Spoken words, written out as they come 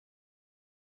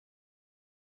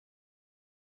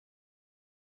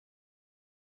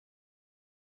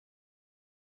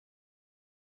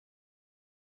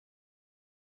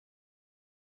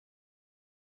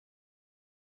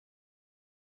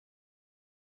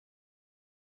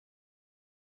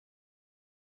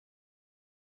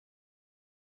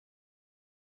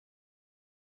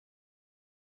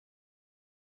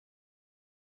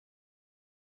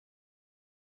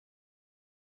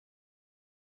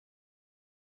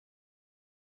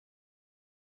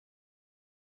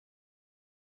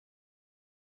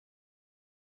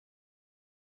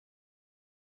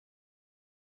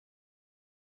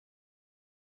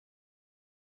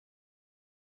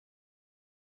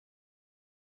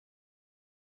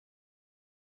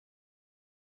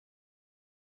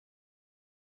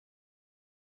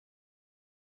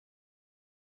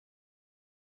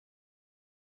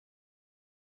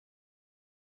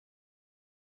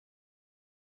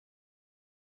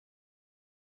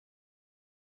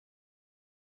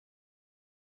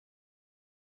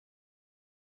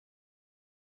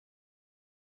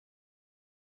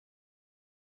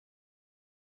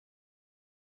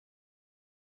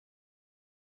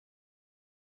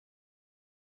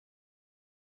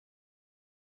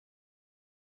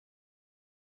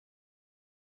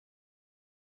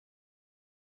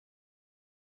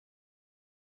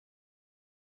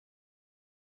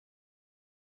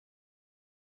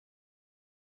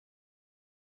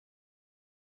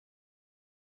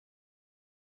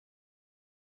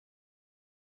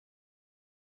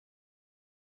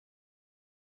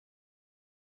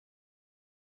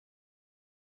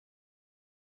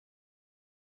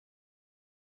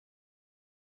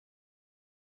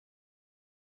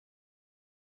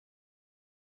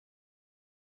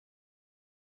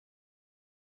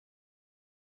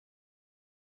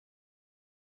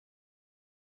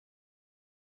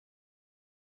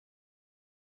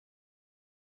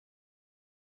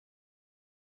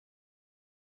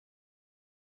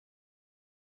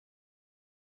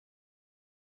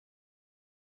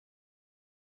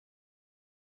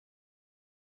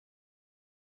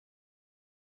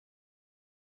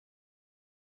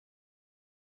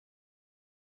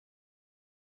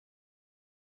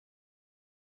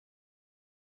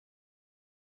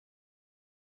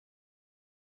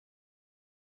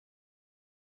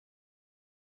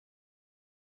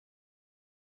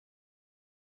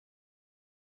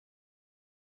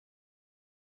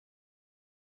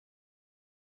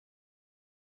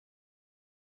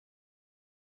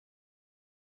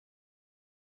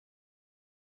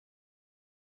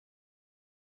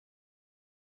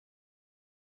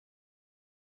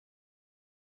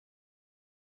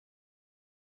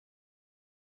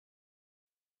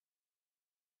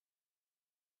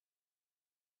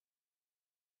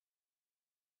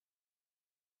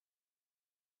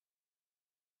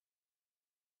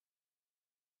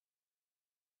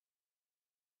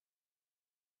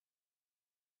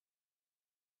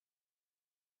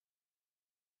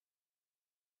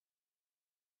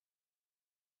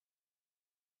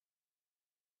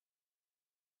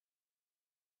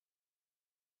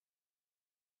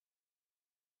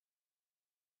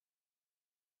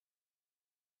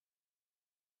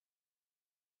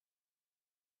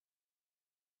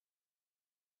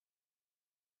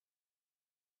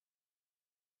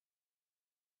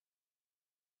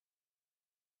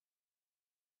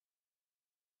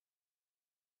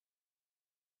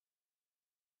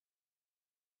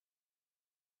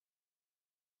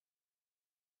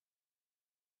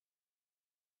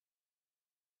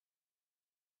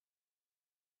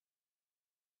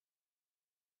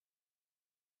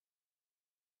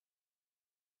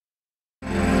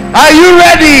Are you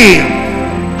ready?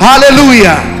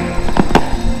 Hallelujah.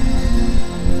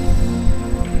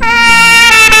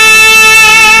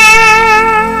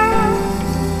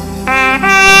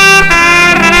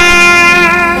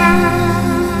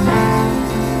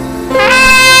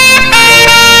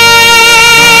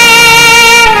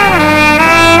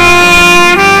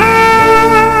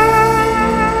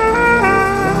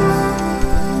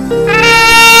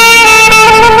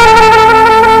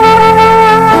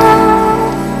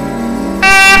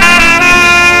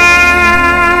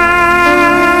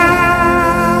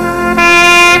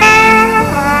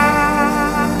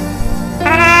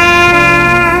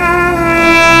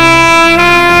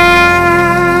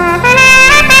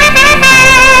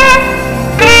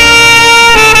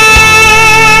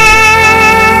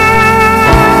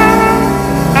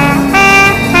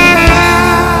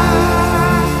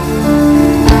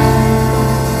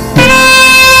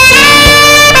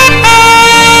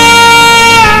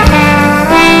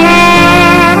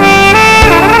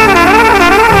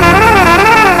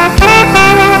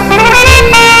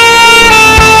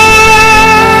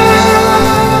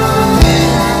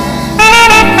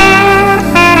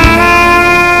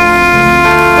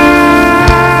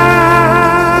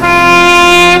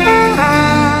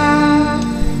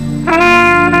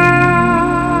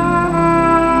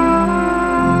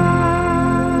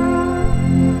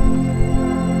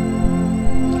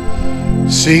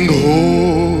 Sing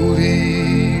holy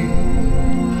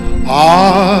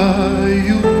are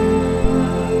you,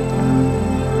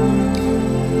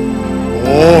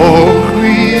 all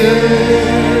creation.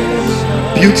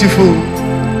 Beautiful,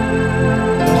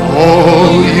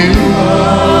 all you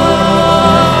are.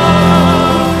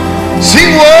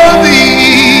 Sing worthy,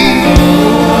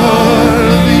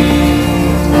 worthy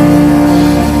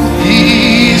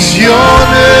is your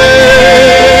name.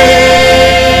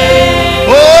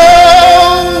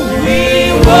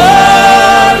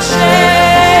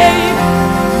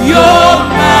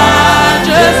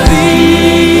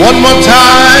 One more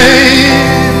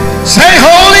time, say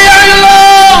holy are you,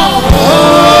 Lord.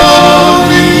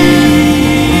 Holy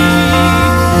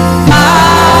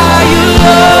are you,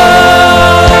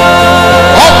 Lord.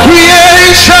 All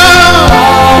creation,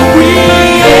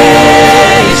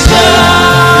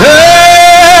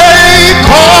 they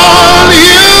call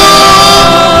you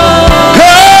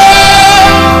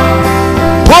God.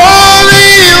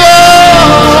 Holy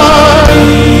Lord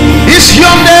is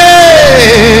your name.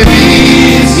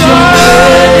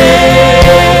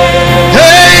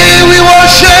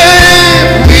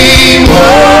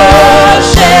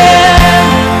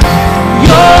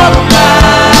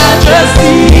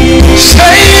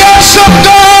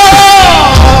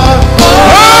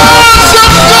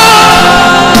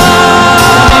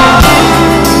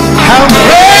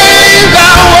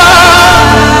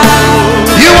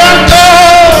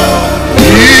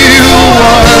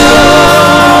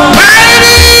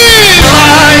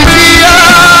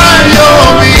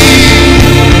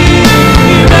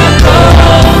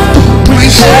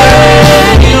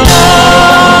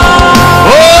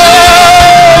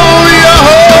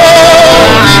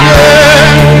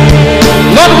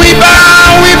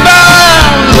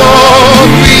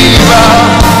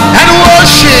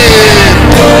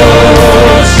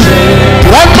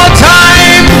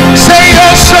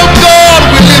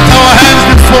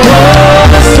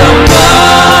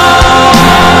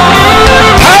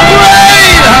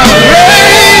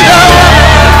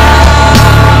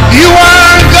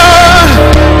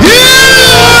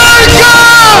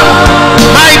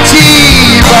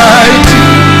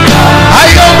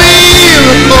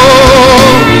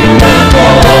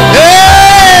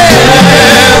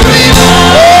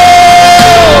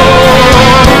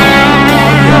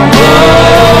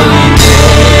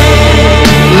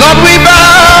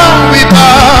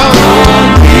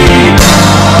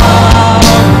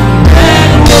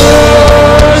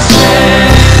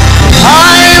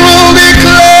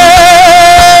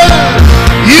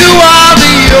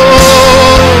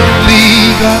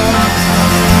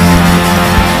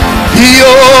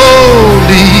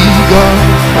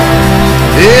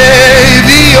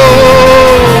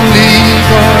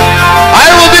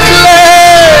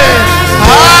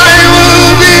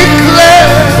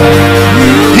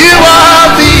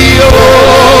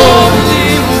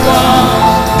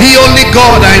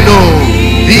 God I know,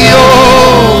 the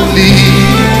only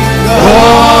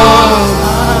God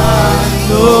I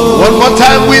know. One more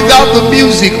time without the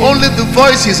music, only the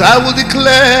voices. I will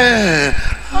declare,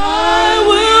 I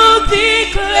will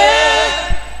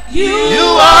declare,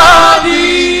 you are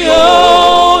the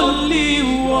only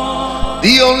one,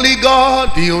 the only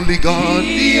God, the only God,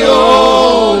 the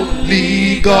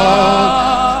only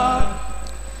God,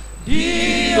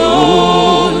 the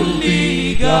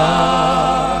only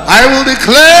God. I will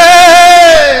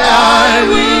declare. I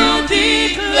will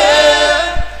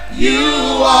declare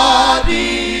you are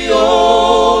the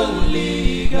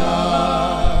only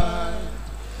God.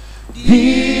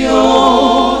 The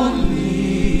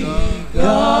only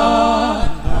God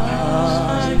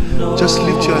I know. Just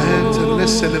lift your hands and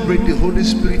let's celebrate the Holy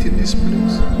Spirit in this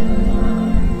place.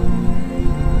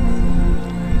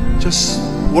 Just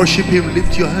worship Him.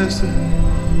 Lift your hands.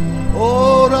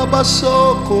 Oh,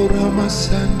 Rabasoko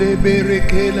Ramasande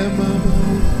Berekela Mama.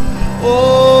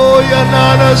 Oh,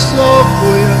 Yanana Soko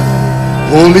Yana.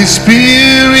 Holy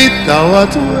Spirit, thou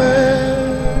art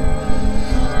well.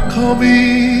 Come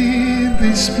in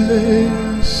this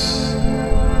place.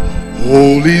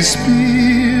 Holy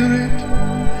Spirit,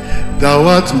 thou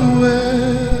art well.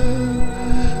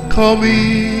 Come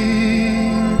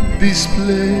in this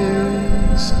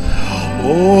place.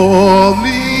 Omnipotent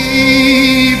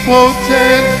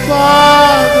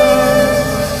Father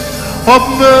of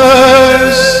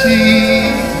mercy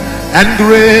and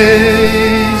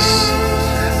grace,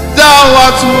 thou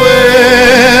art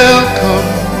welcome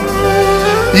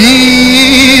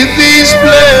in this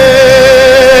place.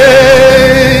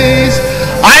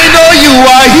 I know you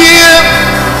are here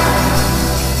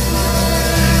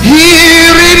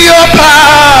in your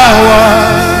power.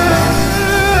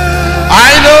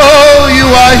 I know you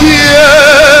are here,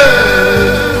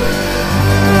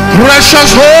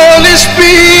 precious Holy Spirit.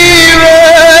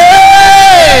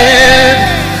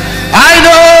 I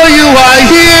know you are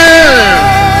here,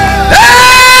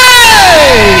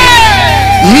 hey,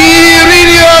 here in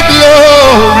your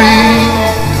glory.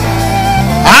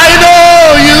 I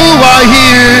know you are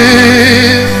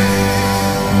here,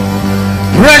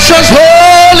 precious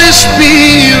Holy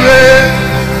Spirit.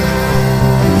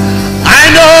 I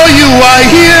know you are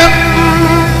here,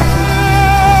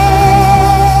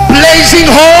 blazing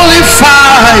holy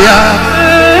fire.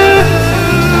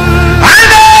 I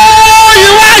know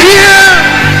you are here,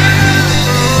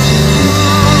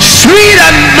 sweet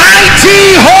and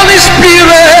mighty Holy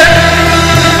Spirit.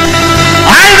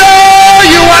 I know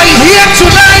you are here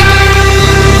tonight.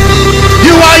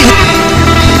 You are here.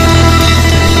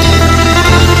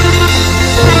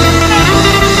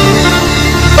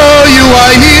 Oh, you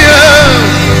are here,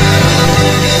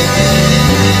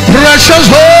 precious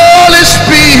Holy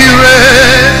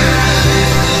Spirit.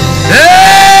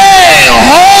 Hey,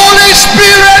 Holy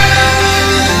Spirit,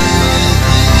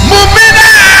 move me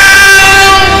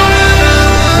now.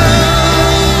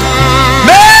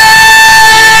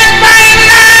 Make my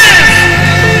life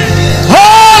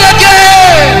whole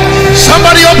again.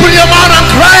 Somebody open your mouth and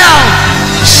cry out.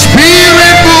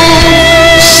 Spirit move,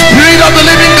 Spirit of the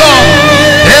living God.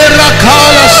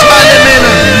 Erakala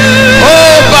salemena.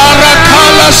 Oh,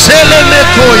 barakala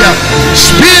selemekoya.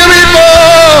 Spirit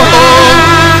move.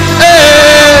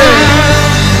 Hey.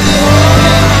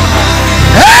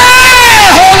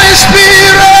 Hey, Holy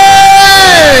Spirit.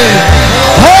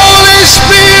 Holy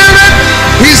Spirit.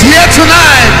 He's here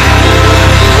tonight.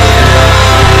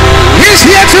 He's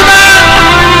here tonight.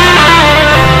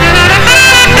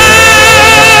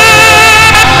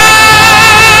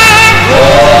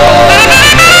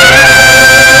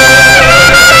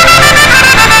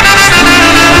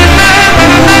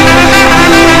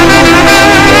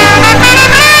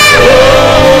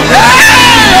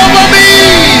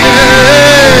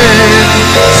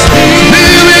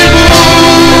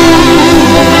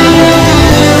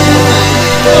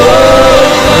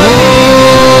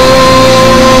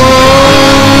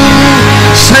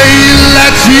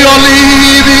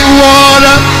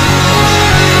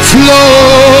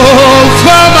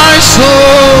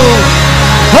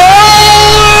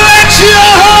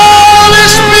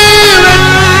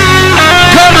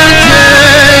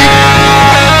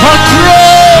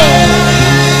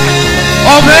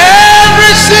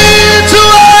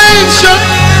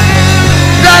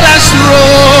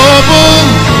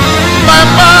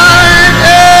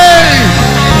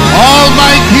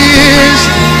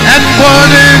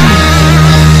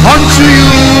 Unto you,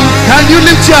 can you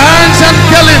lift your hands and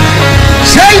tell him,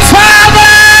 say,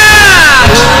 Father,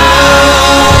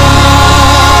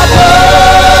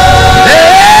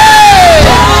 hey,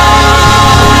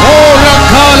 oh,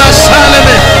 Rakala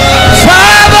Salome,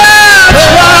 Father,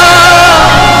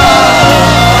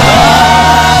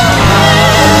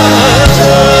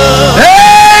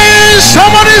 hey,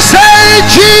 somebody say,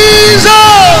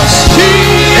 Jesus,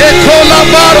 Ekola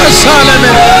Bara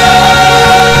Salome,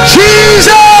 Jesus.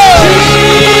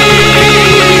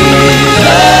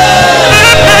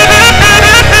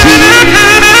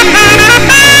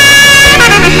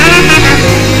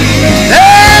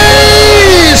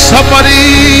 Somebody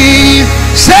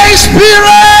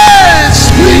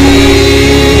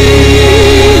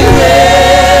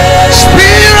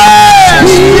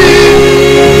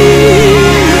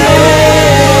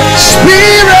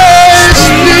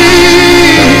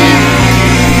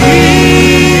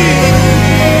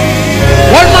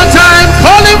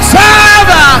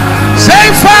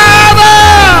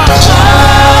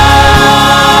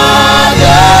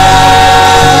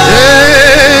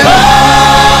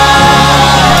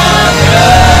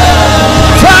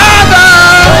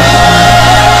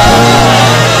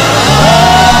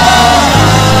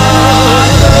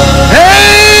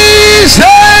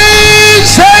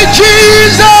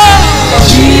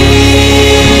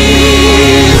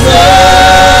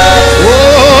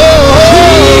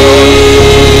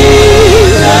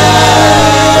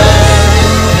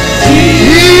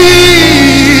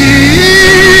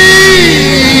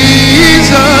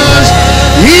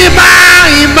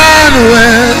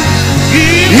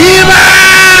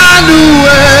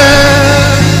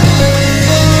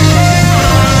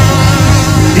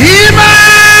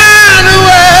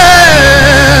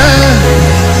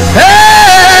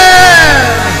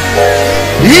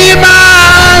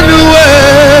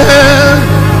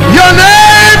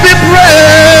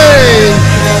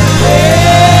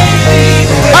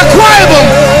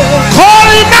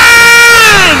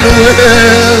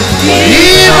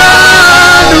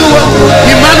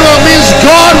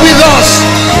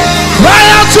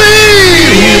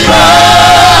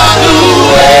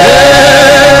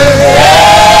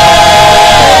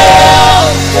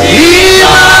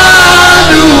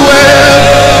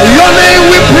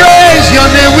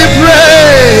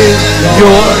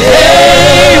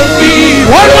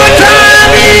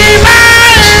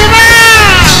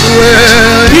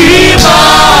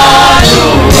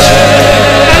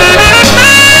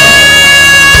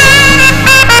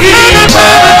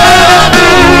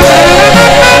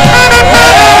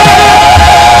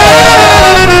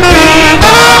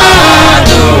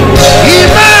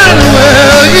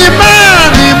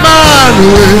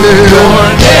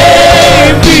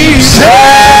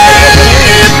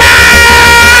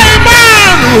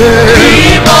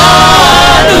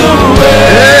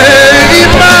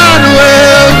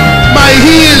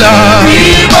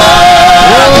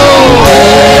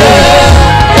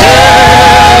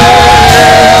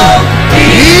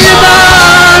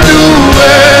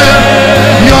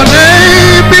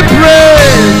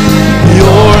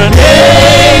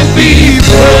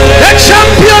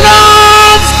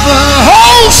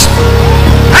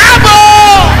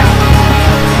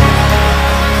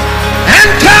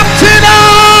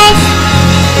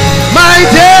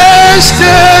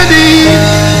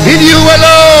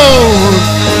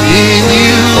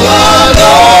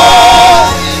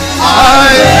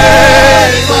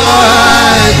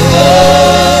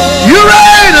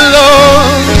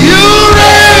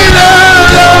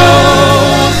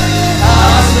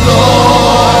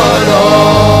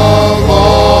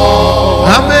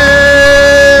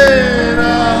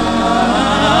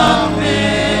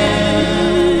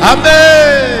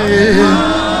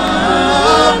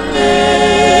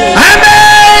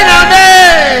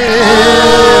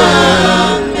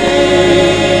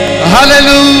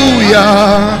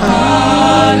Hallelujah.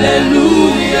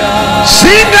 Hallelujah.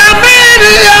 Sing amen,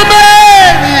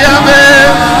 amen, amen.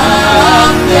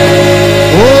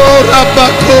 Oh,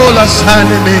 Rabakola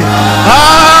Sanime.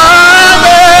 Amen,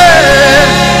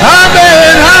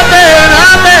 amen, amen,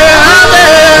 amen,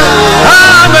 amen,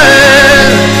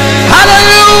 amen.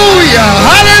 Hallelujah,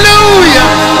 hallelujah.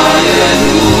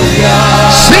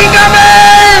 Sing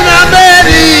amen, amen.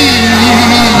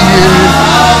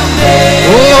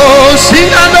 Oh, sing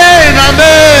amen,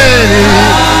 amen.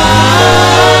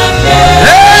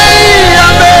 Hey,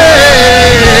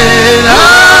 amen, amen.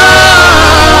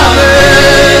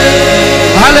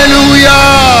 Hallelujah.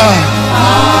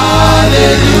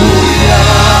 Hallelujah.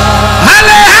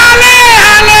 Halle, halle,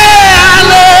 halle,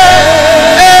 halle.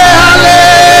 Hey, halle,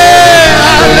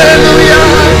 hallelujah.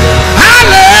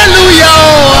 Hallelujah.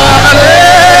 Halle,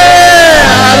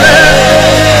 halle.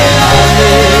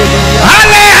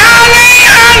 Halle, halle,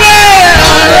 halle,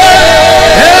 halle.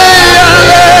 Hey,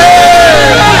 halle.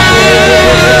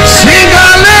 Sing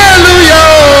hallelujah.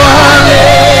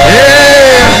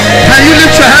 Hey, can you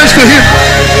lift your hands to him?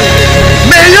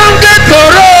 May you get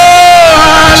Toro.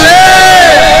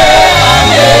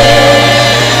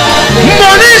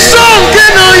 Money song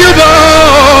can know you go.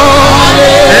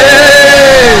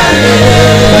 Hey,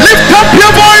 lift up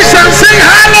your voice and sing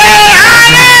halle,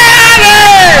 halle, halle.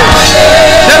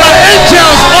 There are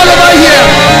angels all over here.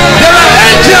 There are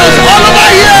angels all over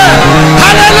here.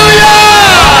 Hallelujah.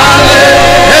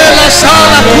 Hey, la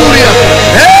sala curia.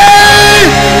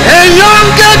 Hey, a young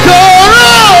Toro.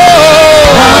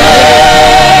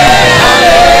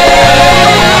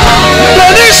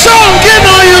 Money song can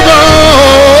know you go.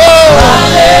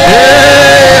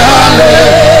 Hey,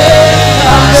 hallelujah.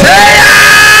 Say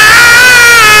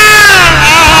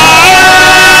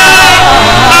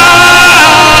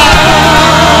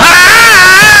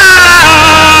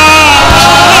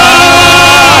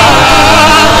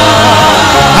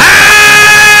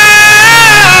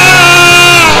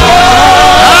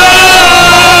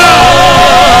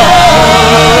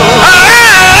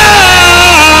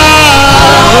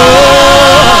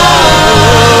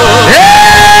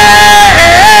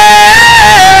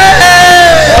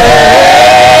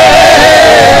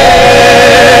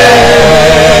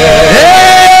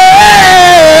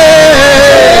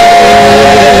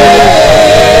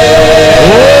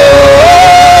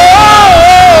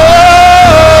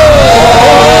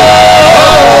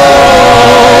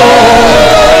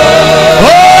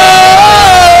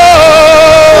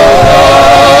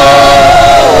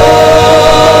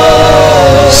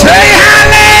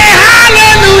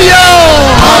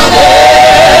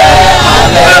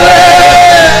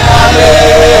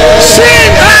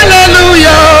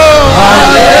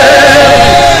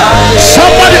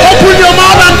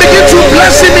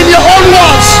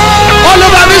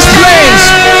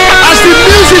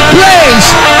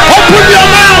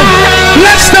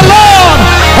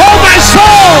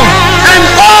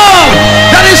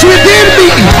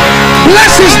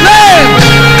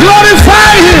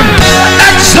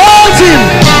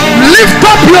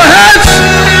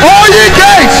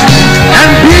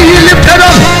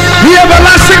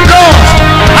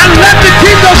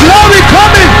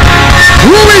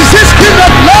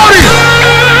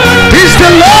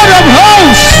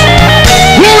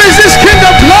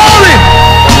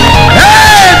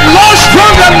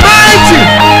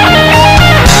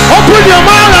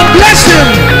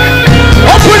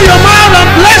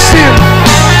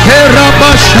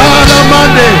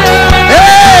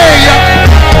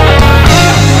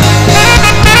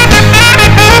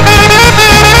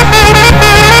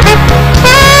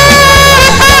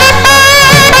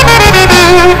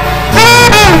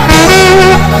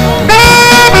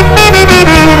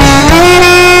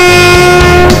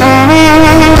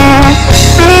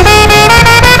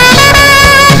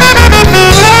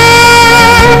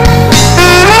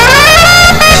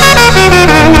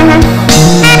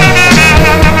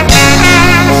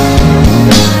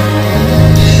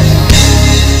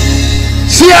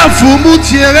Fumu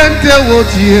tierente wo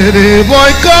tiere.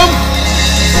 Boy come,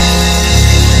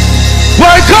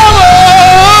 boy come,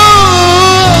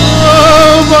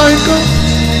 oh, boy come,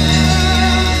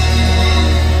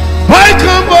 boy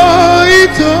come, boy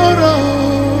Toro.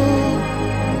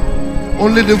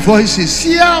 Only the voices.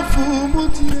 Sia fumu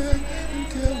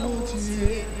tierente wo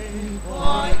tiere.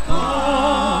 Boy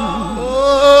come,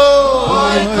 oh,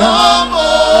 boy come, oh,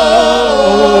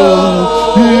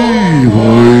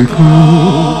 boy come.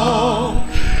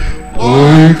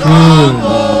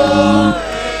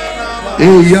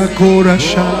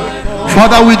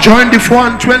 Father, we join the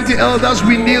 420 elders.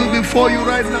 We kneel before you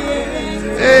right now.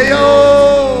 Hey,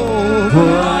 oh.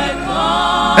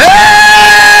 Hey.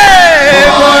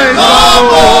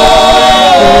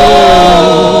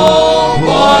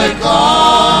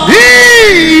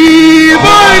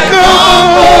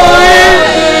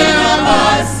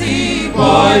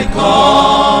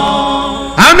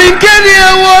 in Kenya,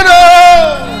 water.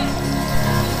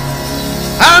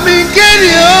 I'm in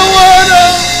Kenya, water.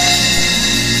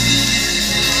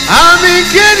 I'm in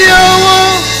Kenya,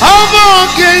 water. I'm in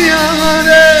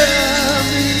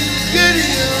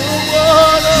Kenya,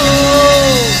 water.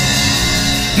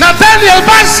 Nathaniel,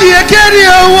 Bassey,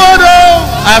 Kenya, water.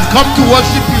 I've come to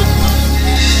worship you.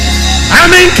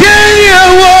 I'm in Kenya,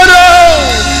 water.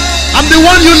 I'm the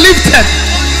one you lifted.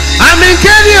 I'm in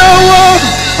Kenya,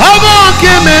 water.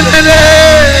 I'm in Kenya.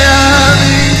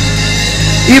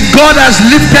 If God has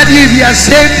lifted you, if He has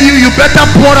saved you, you better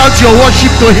pour out your worship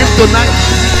to Him tonight.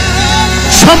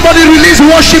 Somebody release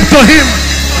worship to Him.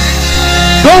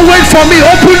 Don't wait for me.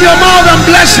 Open your mouth and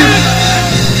bless Him.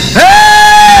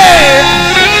 Hey!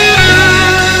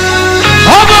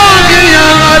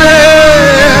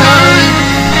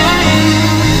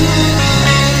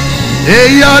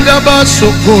 Eyadaba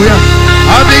sokoya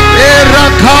abikera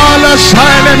kala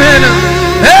shailemena.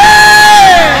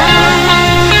 Hey!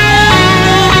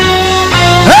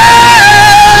 Hey!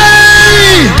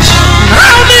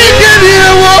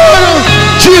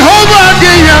 Jehovah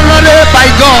by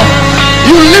God,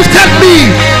 you lifted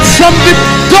me from the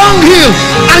dunghill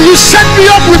and you set me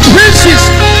up with princes.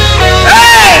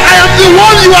 Hey! I am the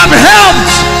one you have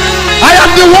helped. I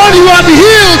am the one you have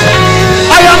healed.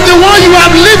 I am the one you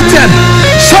have lifted.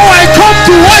 So I come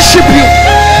to worship you.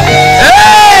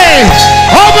 Hey!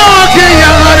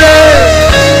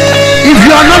 If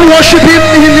you are not worshiping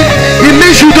Him, it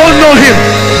means you don't know Him.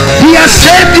 He has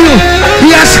saved you.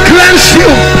 He has cleansed you.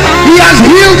 He has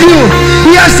healed you.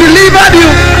 He has delivered you.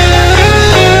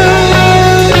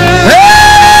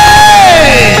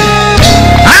 Hey!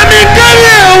 I'm in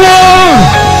Kenya.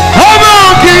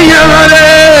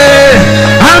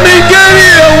 I'm in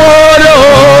Kenya.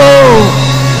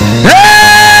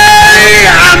 Hey!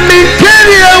 I'm in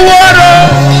Kenya.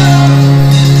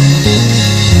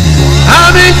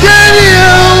 I'm in Kenya.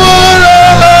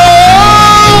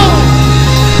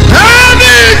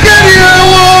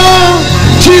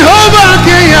 Jehovah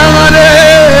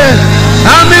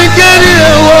I'm in Kenya.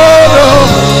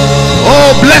 Oh,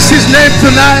 bless His name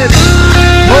tonight.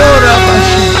 Oh,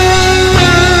 Rabashi.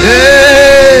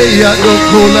 Hey,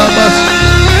 Yadokola Bassey.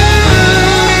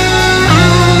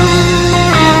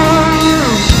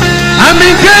 I'm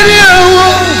in Kenya.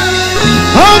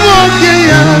 I'm in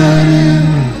Kenya.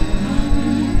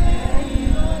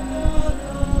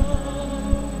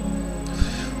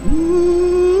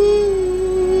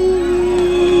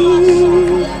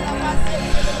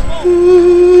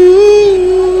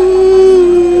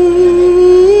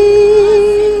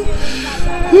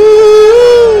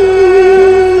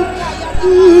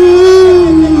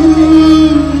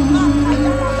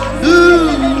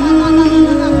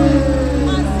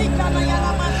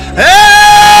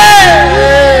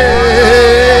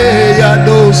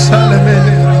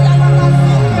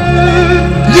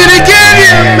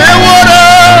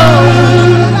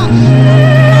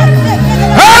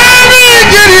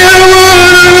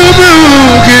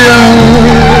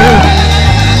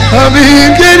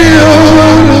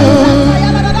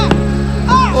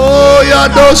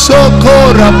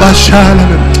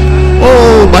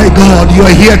 Oh my God, you are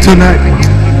here tonight.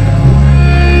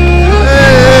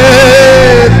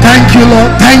 Hey, thank you,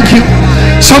 Lord. Thank you.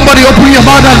 Somebody open your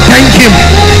mouth and thank Him.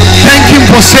 Thank Him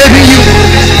for saving you.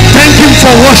 Thank Him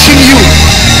for washing you.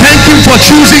 Thank Him for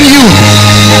choosing you.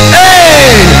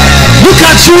 Hey, look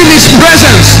at you in His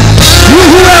presence. You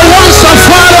who were once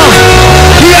afar off,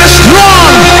 He has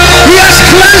drawn. He has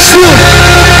cleansed you.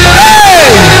 Hey,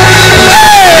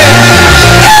 hey,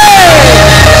 hey,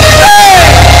 hey,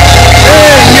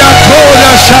 hey,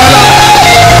 Yakola Shala.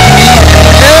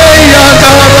 Hey,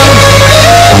 Yadara.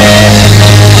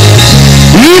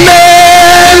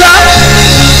 Imela,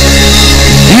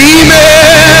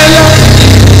 Imela,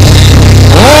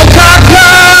 Okaka,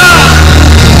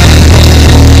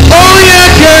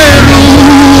 Oyekerua,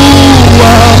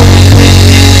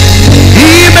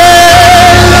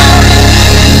 Imela,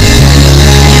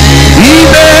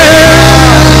 Imela,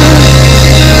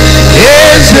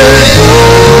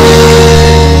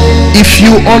 if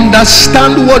you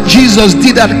understand what Jesus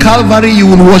did at Calvary, you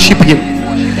will worship Him.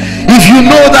 If you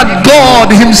know that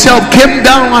God Himself came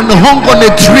down and hung on a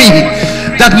tree,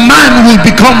 that man will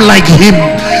become like Him,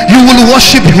 you will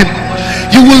worship Him.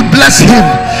 You will bless Him.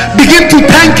 Begin to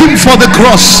thank Him for the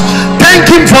cross. Thank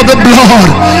Him for the blood.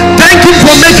 Thank Him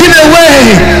for making a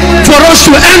way for us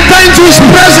to enter into His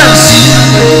presence.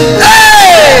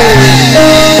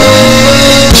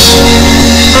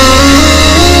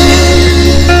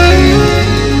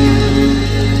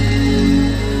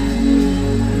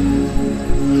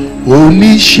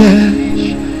 Oníṣẹ́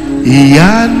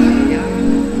ìyanu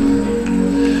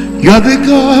You are the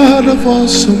God of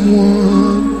awesome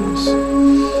ones.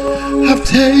 I've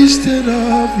tasted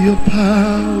of your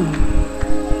power.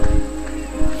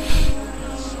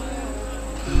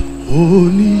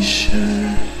 Holy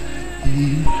Shai,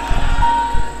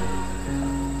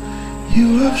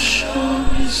 you have shown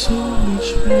me so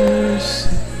much mercy.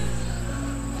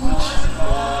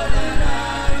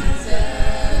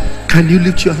 Can you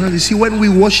lift your hands? You see, when we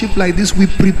worship like this, we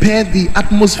prepare the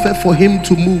atmosphere for Him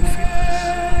to move.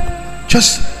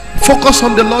 Just focus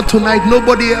on the Lord tonight,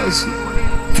 nobody else.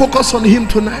 Focus on Him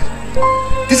tonight.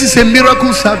 This is a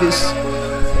miracle service.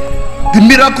 The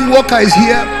miracle worker is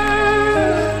here.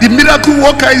 The miracle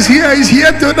worker is here. He's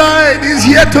here tonight. He's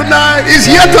here tonight. He's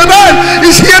here tonight.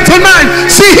 He's here tonight.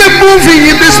 See Him moving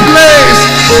in this place.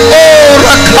 Oh,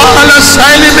 Rakala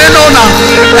Salimenona.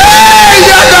 Hey,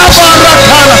 Yagaba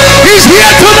Rakala. He's here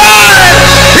tonight.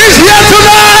 He's here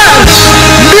tonight.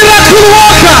 Miracle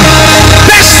worker.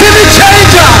 Destiny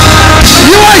changer.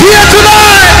 You are here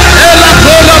tonight.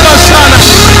 Elakola Basana.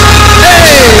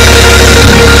 Hey.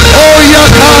 Oh,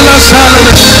 Yakala Salana.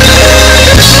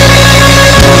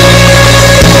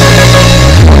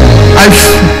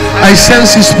 I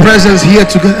sense His presence here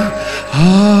together.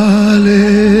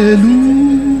 Hallelujah.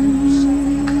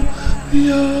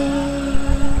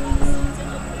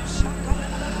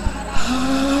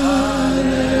 Hallelujah.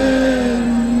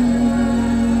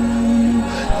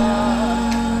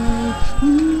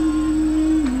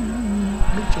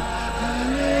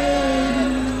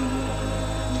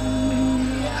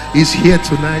 He's here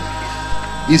tonight.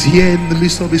 He's here in the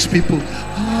midst of His people.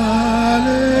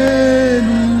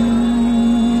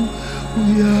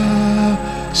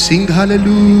 Sing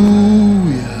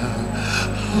hallelujah.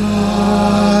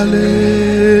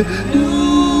 Hallelujah.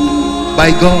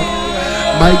 My God,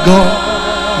 my God,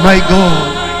 my God.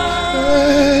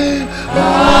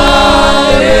 Hallelujah.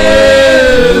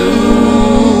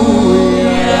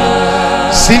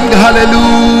 Sing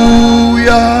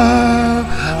hallelujah.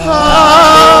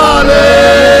 Hallelujah.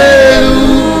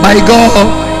 My God.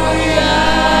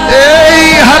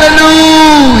 Hey,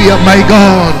 hallelujah, my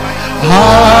God.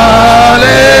 Hallelujah.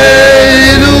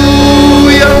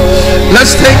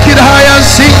 Let's take it higher and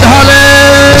sing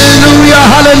hallelujah,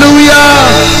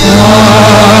 hallelujah,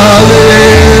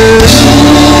 hallelujah.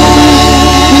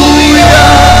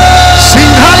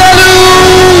 Sing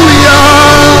hallelujah,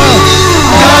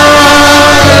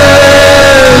 hallelujah.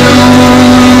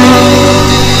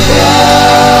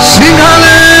 Sing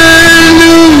hallelujah.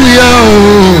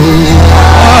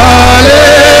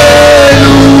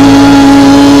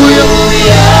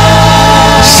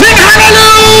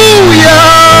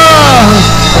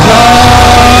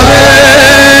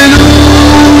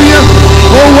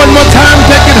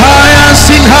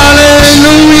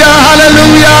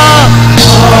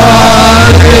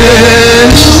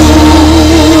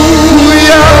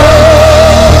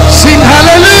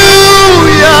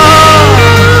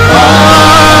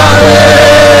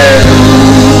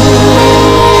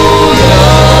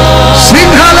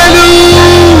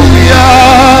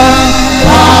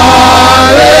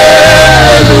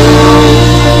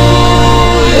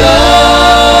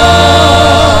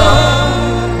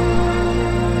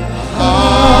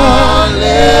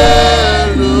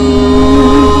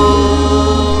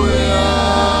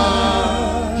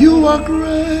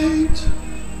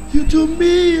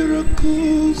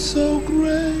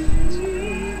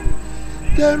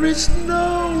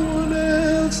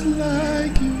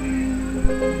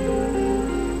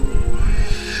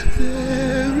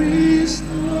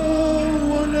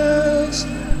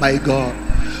 My God,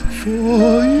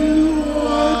 for you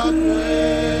are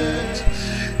great,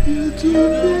 you do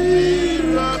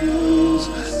miracles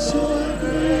so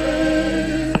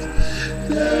great,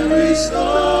 there is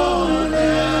no one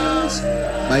else.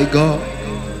 My God,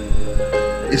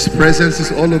 His presence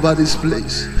is all over this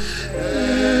place.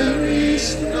 There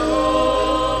is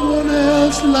no one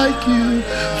else like you,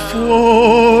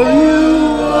 for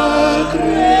you are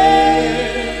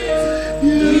great,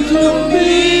 you do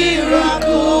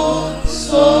miracles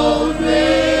so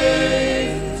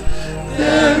great,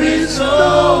 there is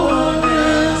no one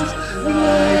else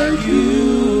like you.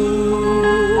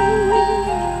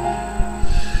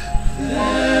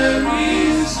 There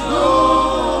is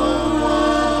no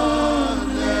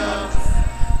one else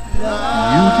like you.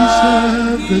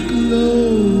 Deserve the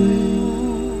glory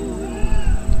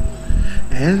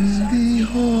and the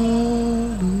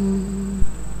honor.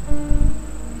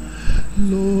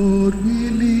 Lord, we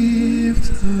lift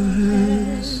our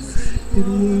hands in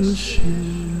worship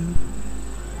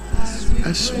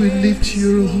as we lift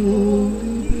your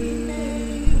holy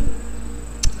name.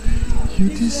 You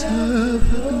deserve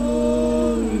the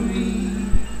glory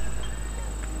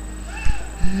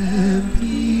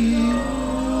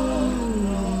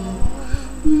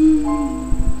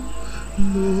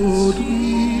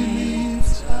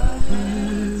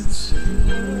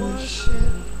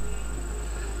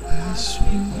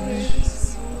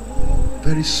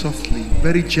Very softly,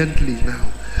 very gently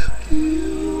now.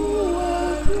 You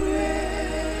are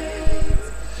great.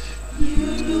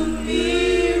 You do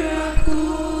miracles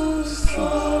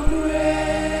so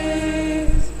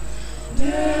great.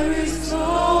 There is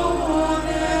no one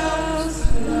else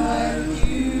like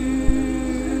you.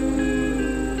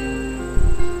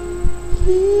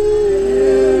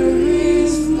 There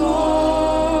is no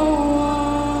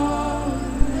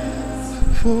one else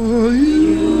For you.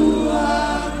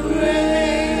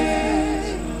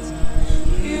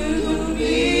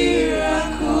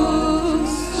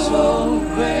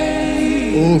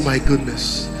 Oh my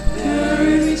goodness. There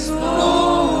is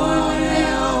no one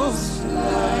else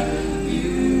like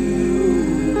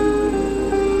you.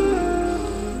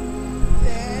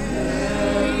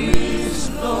 There is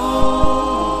no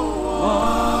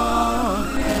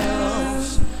one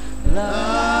else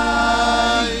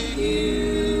like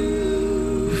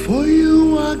you. For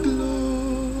you are glorious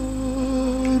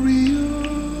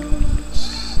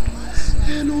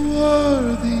and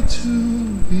worthy to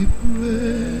be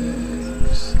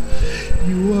praised.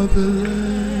 You are the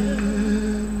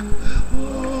Lamb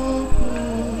upon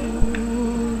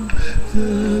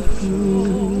the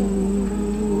throne,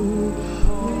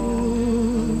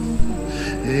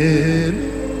 and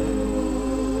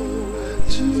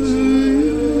to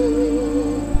you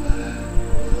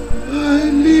I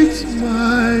lift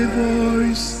my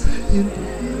voice in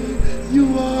praise. You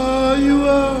are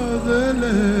the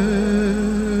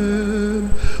Lamb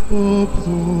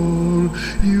upon.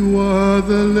 You are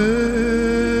the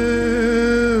Lamb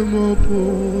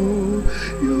upon.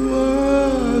 You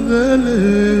are the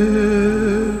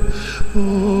Lamb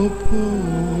upon.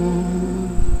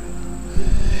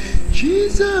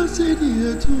 Jesus said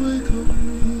here to wake up me.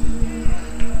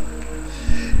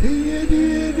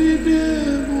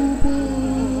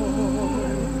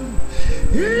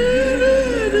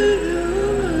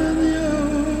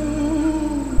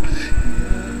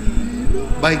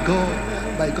 By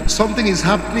God, something is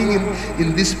happening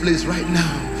in this place right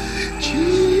now.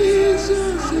 Jesus,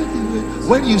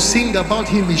 when you sing about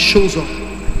him, he shows up.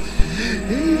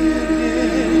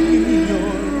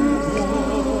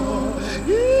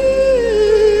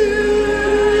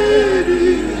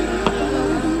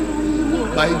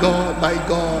 My God, my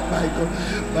God, my God,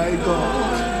 my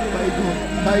God, my God,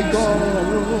 my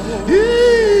God.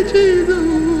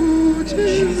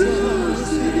 Jesus, Jesus.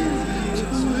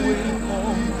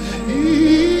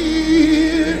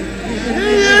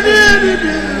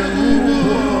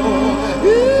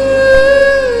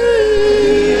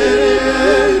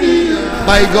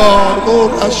 My God, oh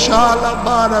Rashala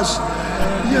Baras,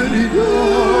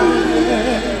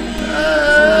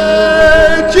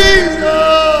 Jesus.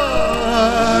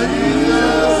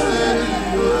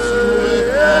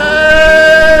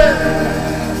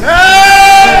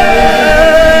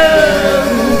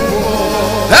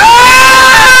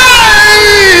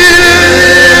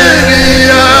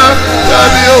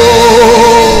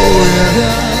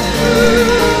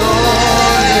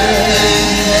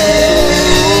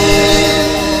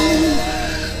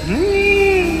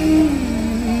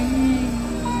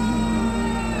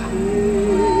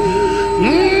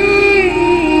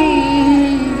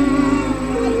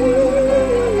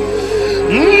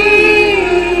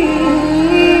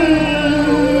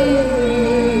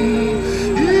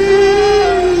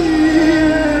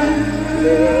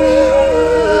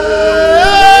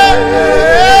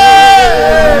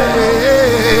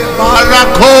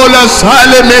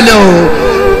 Salemelo,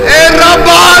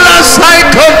 Erabala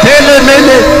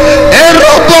Saikotelemele,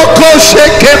 Eroboko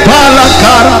Shekepala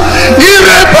Kara,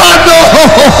 Irebado,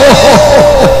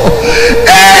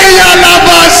 Eya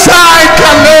Labasai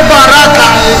Kalebaraka,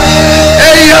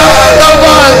 Eya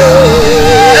Labas,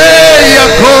 Eya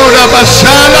Kora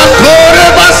Bashala, Kore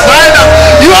Basaida.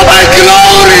 You are my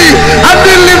glory and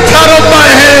the lifter of my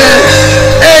head.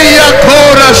 Eya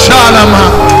Kora Shalama.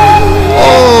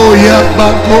 Oh ya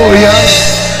Bakoya,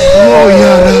 oh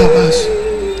ya Rabas.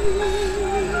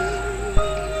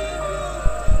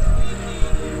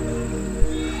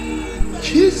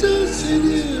 Jesus in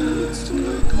you to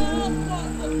my God.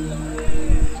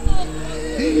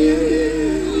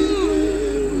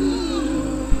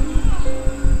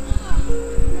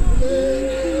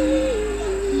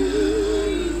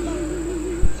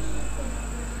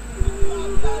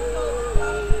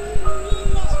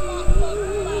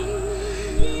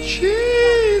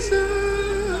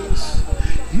 Jesus,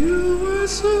 you are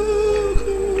so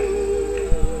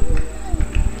good.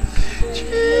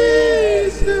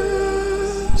 Jesus,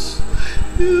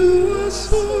 you are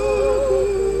so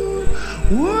good.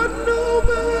 What no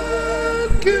man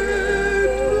can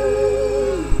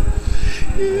do.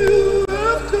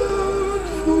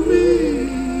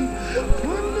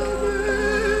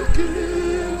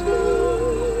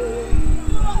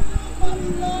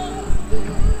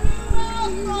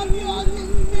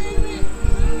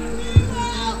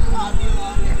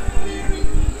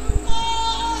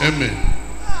 Amen.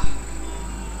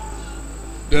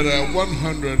 There are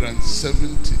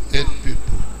 178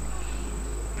 people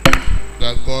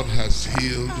that God has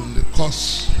healed in the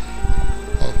course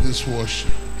of this worship.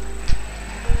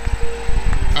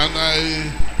 And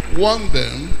I want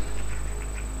them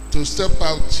to step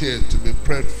out here to be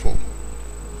prayed for.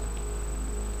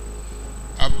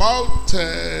 About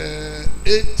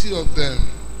 80 of them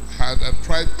had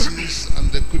arthritis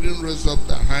and they couldn't raise up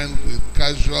their hand with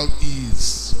casual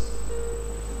ease.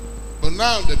 But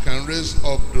now they can raise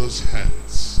up those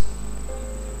hands.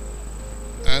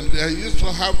 And they used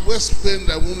to have waist pain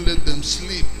that won't let them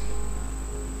sleep.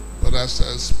 But as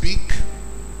I speak,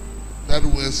 that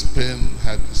waist pain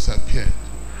had disappeared.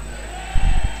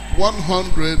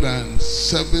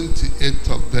 178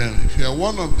 of them. If you are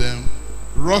one of them,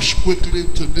 rush quickly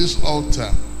to this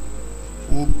altar.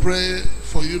 We'll pray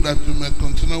for you that you may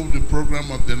continue with the program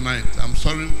of the night. I'm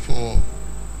sorry for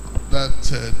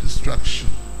that distraction.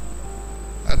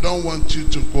 I don't want you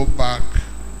to go back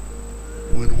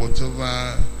with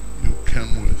whatever you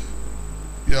came with.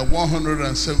 You are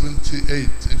 178.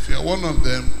 If you are one of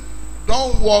them,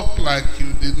 don't walk like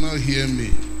you did not hear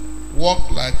me. Walk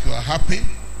like you are happy,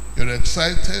 you're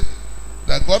excited,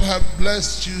 that God has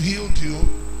blessed you, healed you,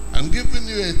 and given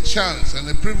you a chance and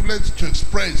a privilege to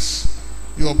express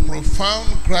your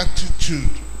profound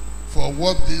gratitude for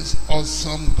what this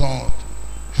awesome God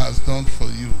has done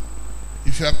for you.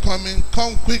 If you are coming,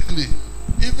 come quickly.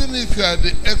 Even if you are at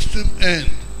the extreme end,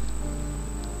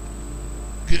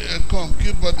 come,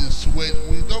 keyboardists, wait.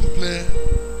 We don't play.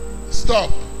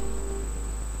 Stop.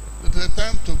 It's a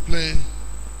time to play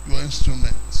your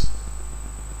instruments.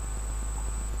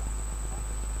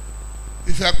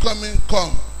 If you are coming,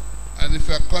 come. And if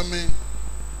you are coming,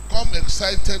 come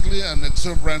excitedly and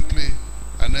exuberantly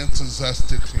and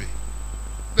enthusiastically.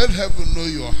 Let heaven know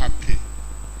you are happy.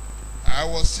 I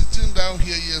was sitting down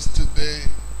here yesterday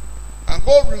and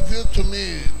God revealed to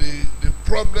me the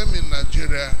problem in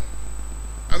Nigeria,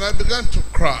 and I began to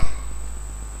cry.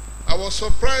 I was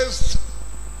surprised.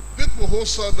 People who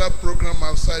saw that program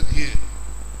outside here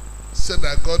said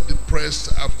I got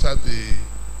depressed after the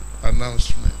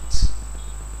announcement.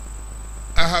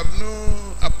 I have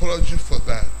no apology for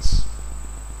that.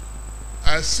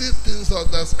 I see things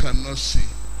others cannot see,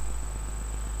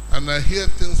 and I hear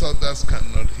things others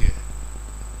cannot hear.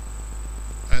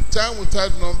 And time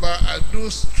without number, I do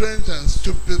strange and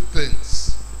stupid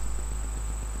things.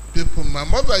 People, my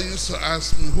mother used to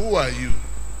ask me, who are you?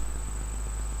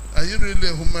 Are you really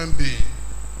a human being?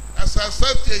 As I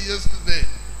sat here yesterday,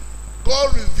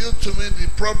 God revealed to me the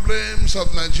problems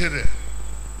of Nigeria.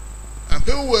 And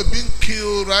people were being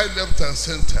killed right, left, and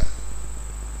center.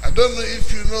 I don't know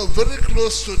if you know, very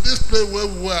close to this place where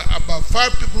we were, about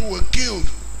 5 people were killed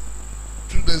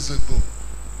 2 days ago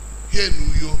here in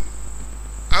Uyo.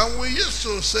 And we used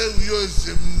to say Uyo is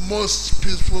the most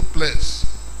peaceful place.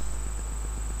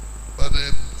 But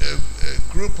a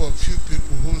group of few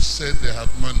people who said they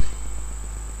have money,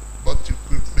 bought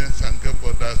equipment and gave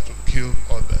orders to kill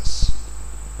others.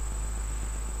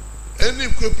 Any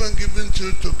equipment given to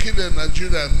you to kill a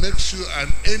Nigerian makes you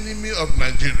an enemy of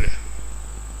Nigeria.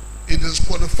 It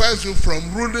disqualifies you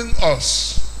from ruling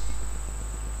us.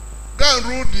 Go and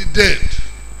rule the dead.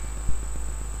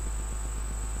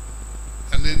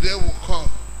 And the day will come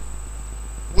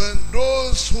when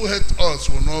those who hate us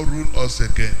will not rule us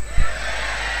again.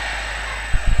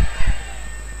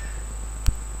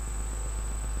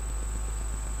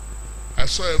 I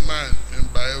saw a man in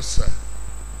Bassey.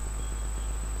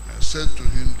 I said to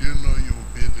him, do you know you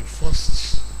will be the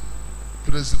first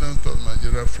president of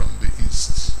Nigeria from the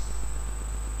East?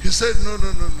 He said, no,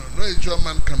 a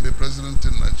German can be president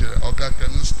in Nigeria. Okay,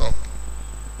 can you stop?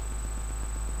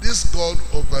 This God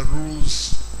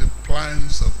overrules the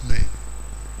plans of men.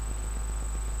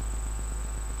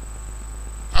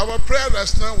 Our prayer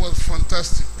last night was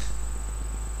fantastic,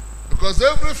 because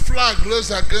every flag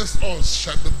raised against us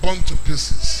shall be burned to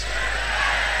pieces.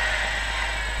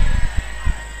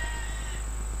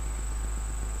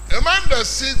 A man that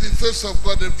sees the face of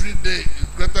God every day is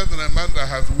greater than a man that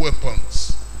has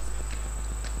weapons.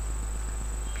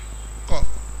 Come.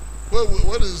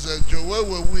 What is that, Joe? Where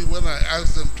were we when I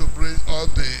asked them to bring all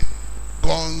the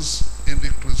guns in the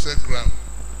crusade ground?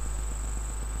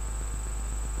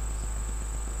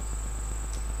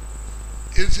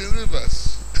 It's in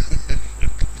Rivers.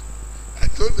 I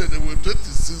told them there were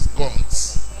 26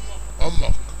 guns,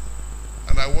 Omok,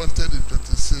 and I wanted the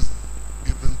 26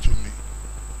 given to me.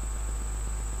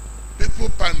 People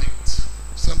panicked.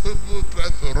 Some people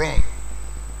tried to run,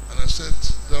 and I said,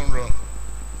 don't run.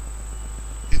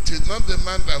 It is not the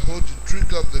man that holds the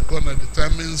trigger of the gun and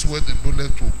determines where the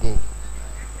bullet will go.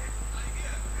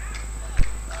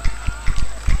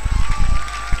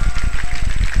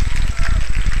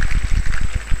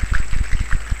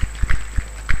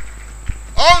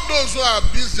 All those who are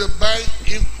busy buying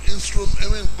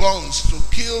guns to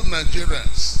kill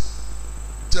Nigerians,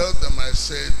 tell them I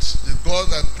said, the God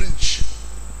I preach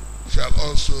shall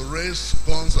also raise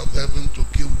guns of heaven to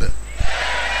kill them.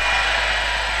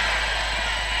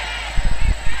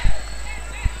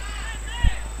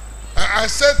 I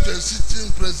said to a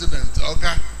sitting president,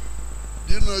 Oga,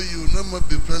 do you know you will no more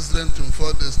be president in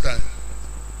 4 days' time?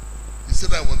 He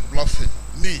said I was bluffing.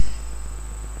 Me?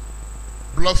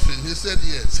 Bluffing? He said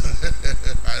yes.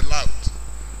 I laughed.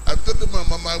 I told him,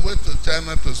 Mama, I went to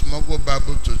China to smuggle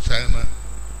Bible to China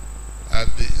at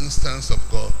the instance of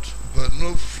God. But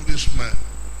no foolish man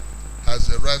has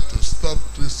a right to stop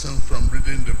Christians from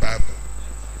reading the Bible.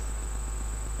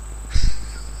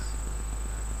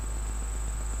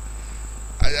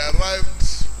 I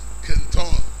arrived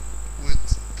Kenton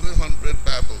with 300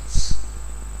 Bibles.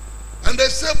 And they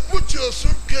said, put your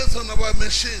suitcase on our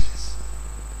machines.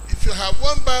 If you have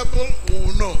one Bible, we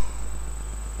will know.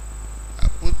 I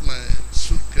put my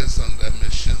suitcase on the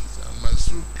machines, and my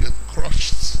suitcase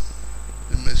crushed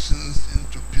the machines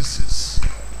into pieces.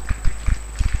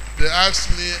 They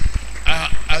asked me,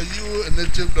 are you a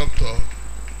native doctor?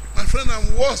 My friend,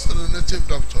 I'm worse than a native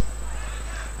doctor.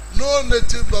 No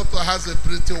native doctor has a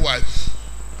pretty wife.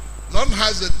 None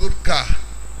has a good car.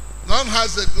 None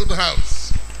has a good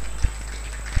house.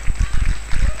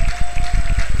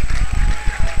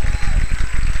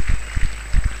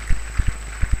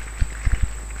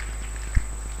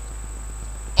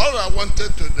 All I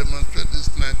wanted to demonstrate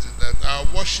this night is that our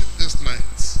worship this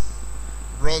night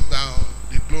brought down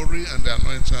the glory and the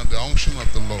anointing and the unction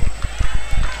of the Lord.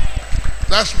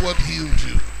 That's what healed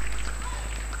you.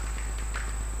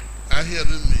 Are you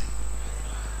hearing me?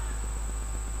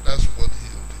 That's what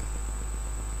healed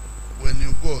you. When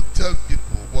you go, tell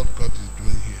people what God is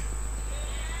doing here.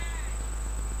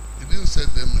 He didn't say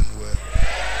them in well.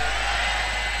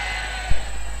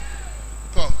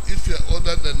 Come, if you're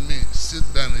older than me, sit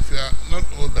down. If you are not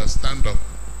older, stand up.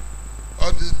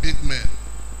 All these big men.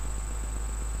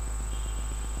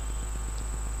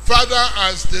 Father,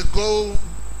 as they go,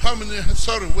 how many,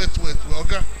 sorry, wait,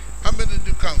 okay? How many did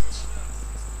you count?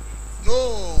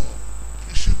 No,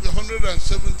 it should be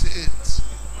 178.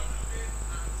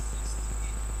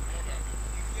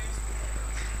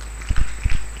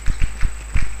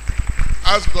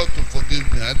 Ask God to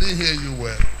forgive me. I didn't hear you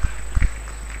well.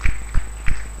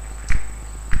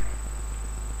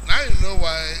 Now you know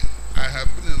why I have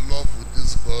been in love with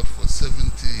this God for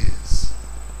 70 years.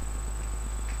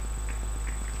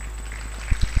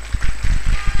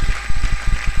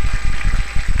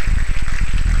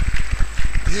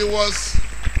 He was,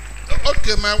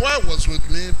 okay, my wife was with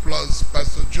me plus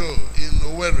Pastor Joe in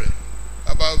Owerri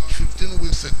about 15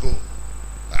 weeks ago.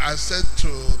 I said to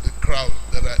the crowd,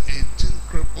 there are 18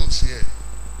 cripples here.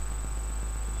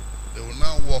 They will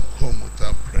now walk home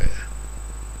without prayer.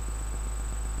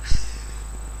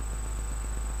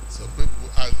 Some people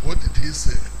ask, what did he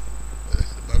say?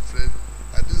 My friend,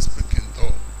 I didn't speak in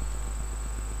tongue.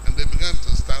 And they began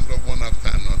to stand up one after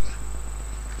another.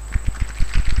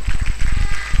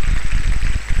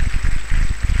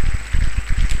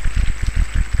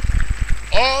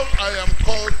 All I am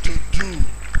called to do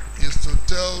is to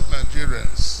tell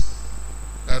Nigerians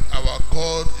that our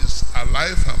God is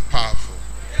alive and powerful.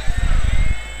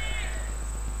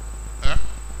 Huh?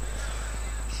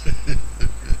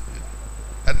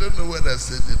 I don't know whether I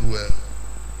said it well.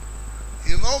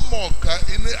 In Omoka,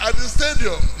 at the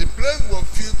stadium, the place was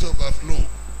filled to overflow.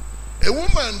 A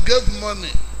woman gave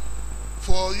money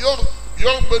for young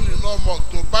men in Omoka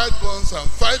to buy guns and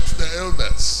fight the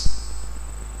elders.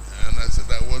 And I said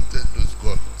I wanted those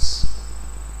guns.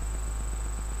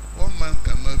 One man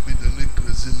cannot be the only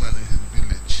crazy man in his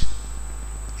village.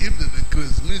 If they're the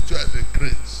crazy, me too are the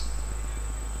crazy.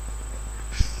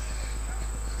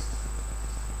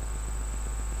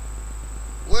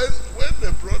 When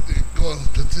they brought the guns,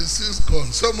 36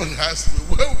 guns, someone asked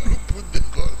me, where would you put the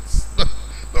guns?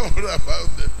 Don't worry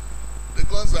about them. The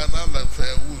guns are now like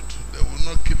firewood. They will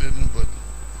not kill anybody.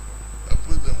 I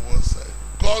put them one side.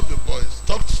 Called the boys,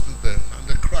 talked to them, and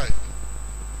they cried.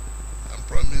 And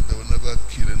promised they will never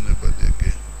kill anybody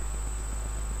again.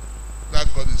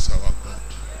 That God is our God.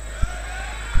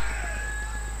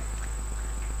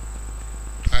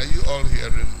 Are you all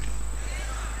hearing me?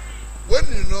 When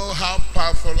you know how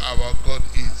powerful our God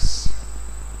is,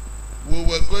 we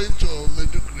were going to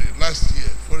Meduguri last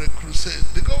year for a crusade.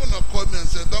 The governor called me and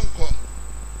said, don't come.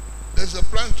 there's a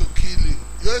plan to kill you.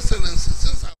 Your Excellency,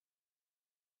 since I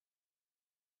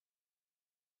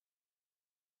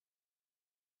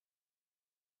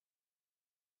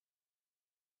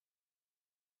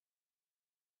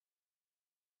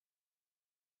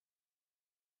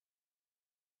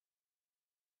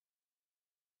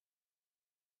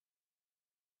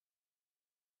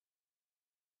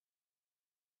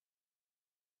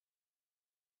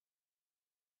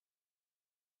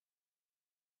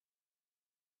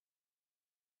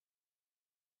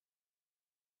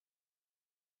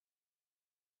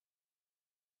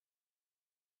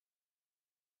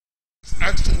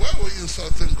asked you, why were you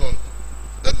insulting God?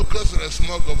 That's because you're a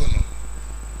small governor.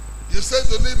 You said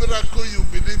the only miracle you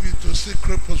believe is to see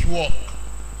cripples walk.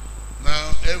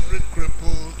 Now every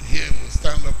cripple here will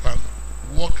stand up and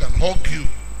walk and hug you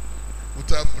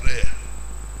without prayer.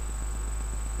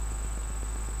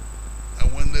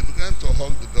 And when they began to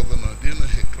hug the governor, do you know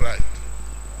he cried?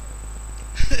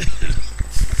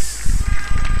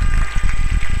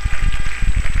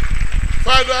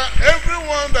 Father,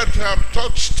 everyone that you have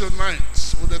touched tonight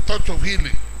with the touch of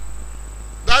healing,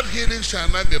 that healing shall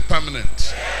not be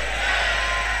permanent.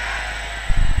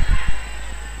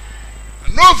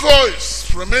 And no voice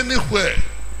from anywhere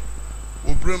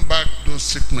will bring back those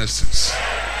sicknesses.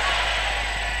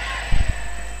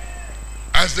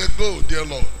 As they go, dear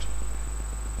Lord,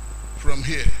 from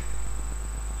here,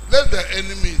 let the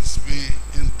enemies be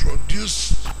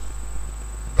introduced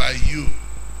by you.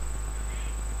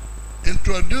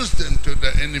 Introduce them to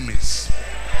the enemies.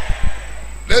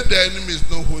 Let the enemies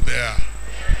know who they are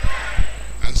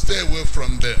and stay away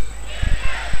from them.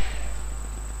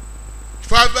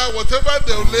 Father, whatever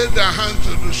they will lay their hand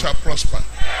to do shall prosper.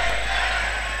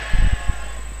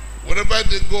 Wherever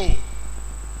they go,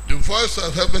 the voice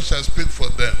of heaven shall speak for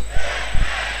them.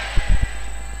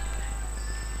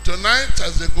 Tonight,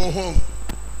 as they go home,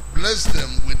 bless them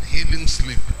with healing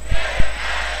sleep.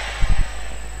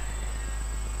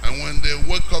 And when they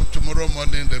wake up tomorrow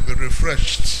morning, they'll be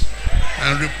refreshed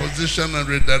and repositioned and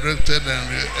redirected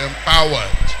and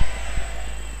empowered.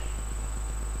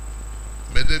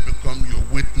 May they become your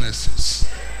witnesses.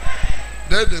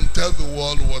 Let them tell the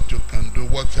world what you can do,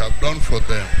 what you have done for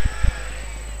them.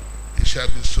 It shall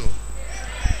be so.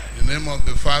 In the name of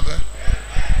the Father,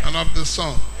 and of the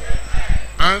Son,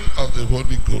 and of the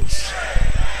Holy Ghost.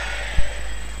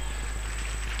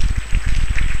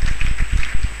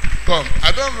 Come,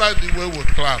 I don't like the way we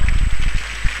clap.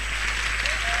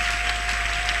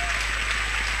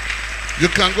 You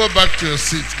can go back to your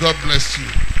seat. God bless you.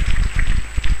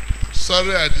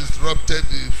 Sorry I disrupted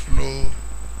the flow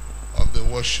of the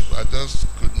worship. I just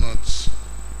could not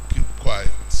keep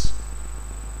quiet.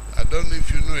 I don't know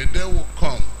if you know, a day will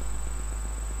come.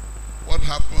 What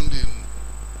happened in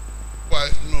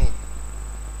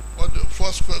what the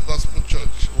First Square Gospel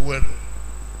Church where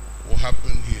will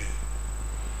happen here.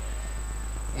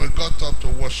 We got up to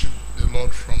worship the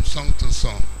Lord from song to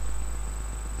song,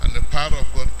 and the power of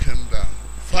God came down.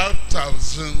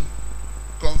 5,000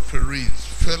 conferees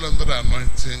fell under the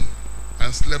anointing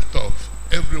and slept off,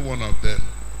 every one of them,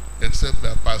 except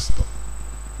their pastor.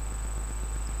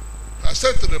 I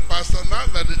said to the pastor, now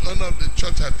that the owner of the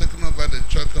church had taken over the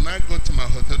church, can I go to my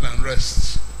hotel and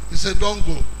rest? He said, don't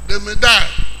go. They may die.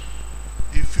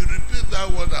 If you repeat that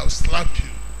word, I'll slap you.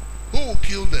 Who will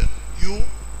kill them? You?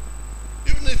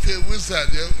 Even if you're a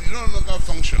wizard, you don't longer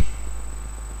function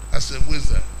as a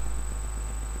wizard.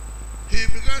 He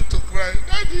began to cry,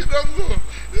 Daddy, don't go.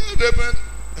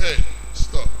 Hey,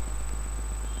 stop.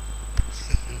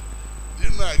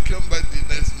 You know, I came back the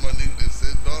next morning, they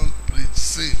said, don't preach,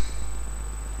 sing.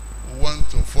 We want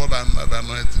to fall under the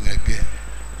anointing again.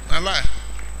 I lie.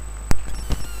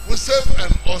 We serve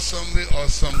an awesomely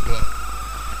awesome God.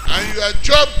 And your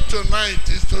job tonight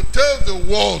is to tell the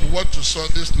world what you saw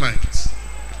this night.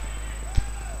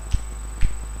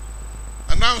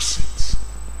 Announce it.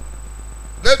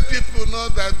 Let people know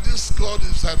that this God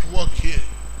is at work here.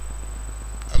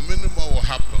 And many more will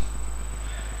happen.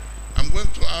 I'm going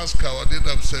to ask our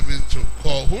leader of service to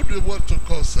call. Who do you want to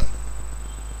call, sir?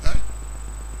 Huh?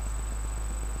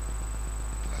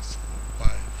 That's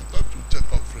Ukpai. I thought we'd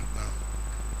take offering now.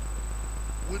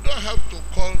 We don't have to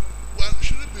call. Well,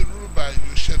 shouldn't be ruled by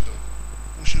your schedule.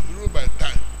 We should be ruled by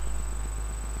time.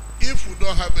 If we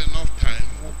don't have enough time,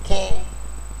 we'll call.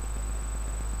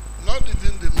 Not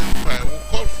even the main choir. We'll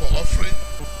call for offering,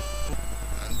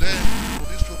 and then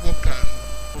these people can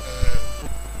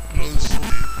close the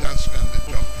dance and the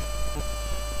jumping.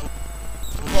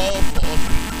 Call for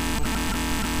offering.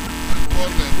 And call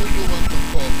them. Who do you want to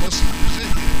call? Mostly, you see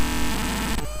here.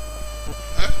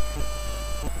 Huh?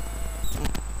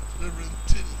 Reverend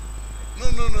Tim.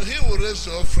 No. He will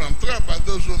those who are from. Talk about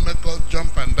those who make us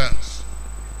jump and dance.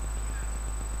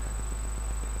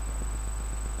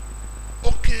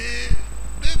 Okay,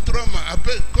 the drummer, I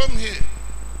beg, come here.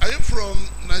 Are you from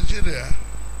Nigeria?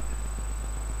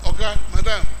 Okay,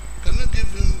 madam, can you give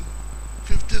him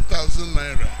 50,000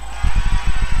 naira?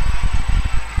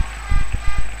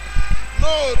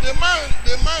 No, the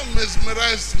man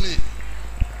mesmerized me.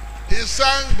 He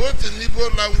sang both in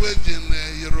Igbo language, in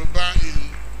Yoruba,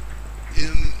 in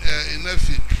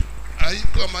Efik. Are you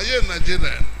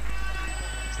Nigerian?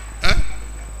 Huh?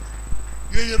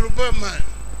 You're a Yoruba man.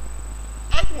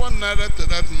 Add 1 naira to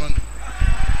that money.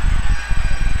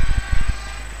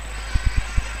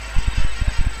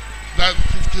 That's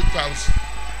 50,000.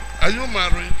 Are you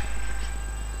married?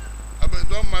 I mean,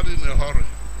 don't marry in a hurry.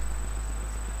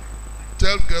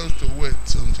 Tell girls to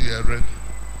wait until you're ready.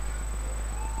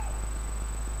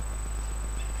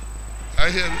 I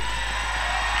hear it.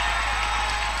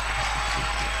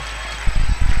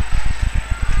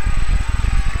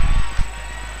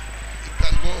 You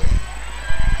can go on.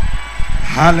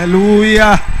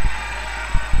 Hallelujah.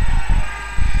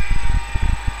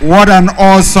 What an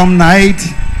awesome night.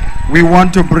 We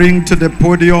want to bring to the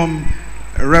podium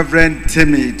Reverend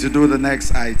Timmy to do the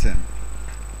next item.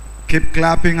 Keep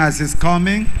clapping as he's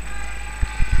coming.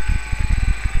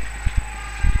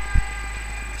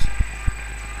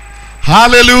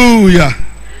 Hallelujah.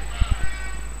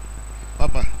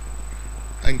 Papa,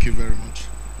 thank you very much.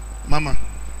 Mama,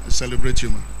 I celebrate you,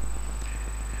 man.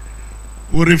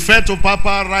 We refer to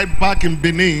Papa right back in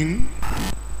Benin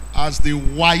as the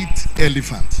white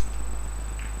elephant.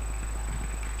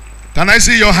 Can I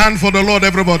see your hand for the Lord,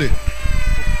 everybody?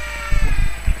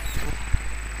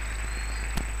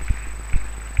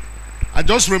 I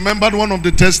just remembered one of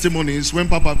the testimonies when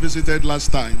Papa visited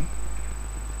last time.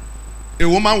 A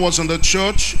woman was in the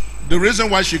church. The reason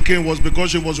why she came was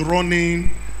because she was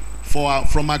running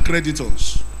from her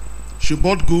creditors. She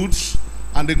bought goods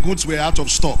and the goods were out of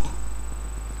stock.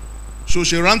 So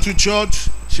she ran to church.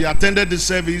 She attended the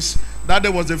service. That day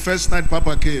was the first night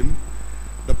Papa came.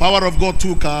 The power of God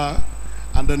took her,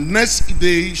 and the next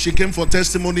day she came for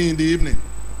testimony in the evening.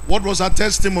 What was her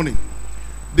testimony?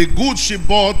 The goods she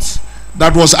bought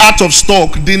that was out of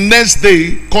stock, the next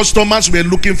day customers were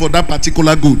looking for that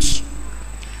particular goods.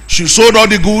 She sold all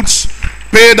the goods,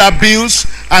 paid her bills,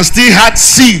 and still had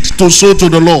seed to sow to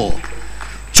the Lord.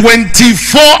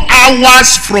 24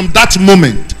 hours from that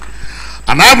moment,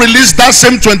 and I released that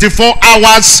same 24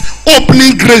 hours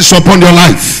opening grace upon your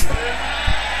life.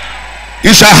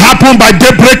 It shall happen by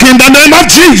daybreak in the name of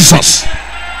Jesus.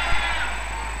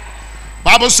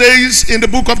 Bible says in the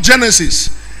book of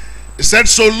Genesis, it said,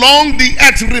 so long the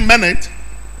earth remaineth,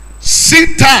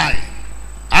 seed time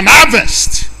and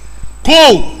harvest,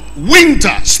 cold,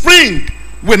 winter, spring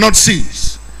will not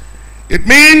cease. It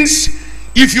means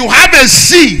if you have a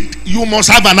seed, you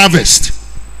must have an harvest.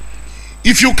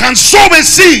 If you can sow a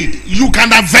seed, you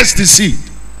can harvest the seed.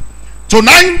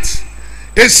 Tonight,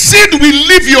 a seed will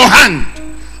leave your hand,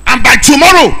 and by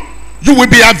tomorrow, you will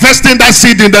be harvesting that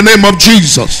seed in the name of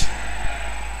Jesus.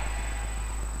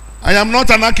 I am not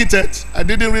an architect. I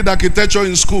didn't read architecture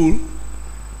in school,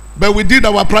 but we did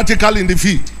our practical in the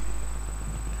field.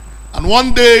 And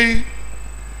one day,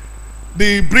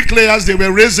 the bricklayers, they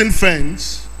were raising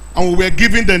fence, and we were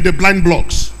giving them the blind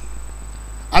blocks.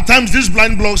 At times, these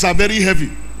blind blocks are very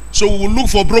heavy, so we will look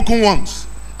for broken ones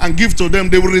and give to them.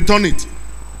 They will return it.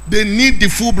 They need the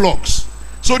full blocks.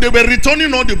 So they were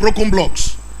returning all the broken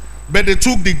blocks, but they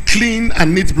took the clean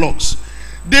and neat blocks.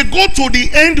 They go to the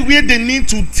end where they need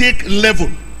to take level.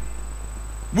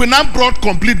 We now brought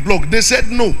complete block. They said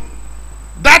no.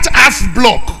 That half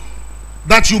block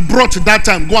that you brought that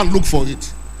time, go and look for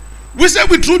it. We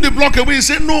said we threw the block away. He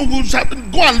said no, we'll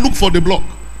go and look for the block.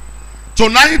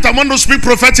 Tonight I want to speak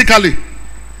prophetically.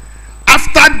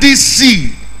 After this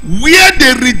seed, where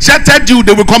they rejected you,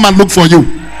 they will come and look for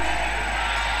you.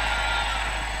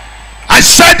 I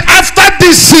said after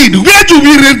this seed, where you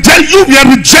were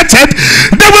rejected,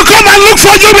 they will come and look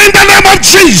for you in the name of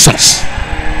Jesus.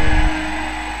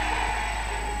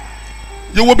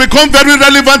 You will become very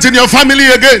relevant in your family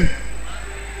again.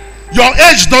 Your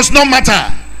age does not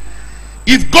matter.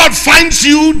 If God finds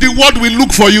you, the world will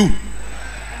look for you.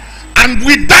 And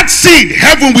with that seed,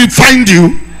 heaven will find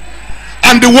you,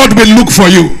 and the world will look for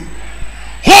you.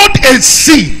 Hold a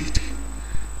seed,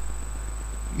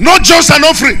 not just an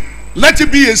offering. Let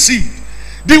it be a seed.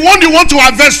 The one you want to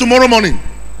harvest tomorrow morning.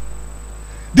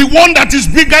 The one that is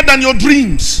bigger than your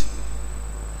dreams.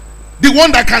 The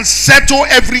one that can settle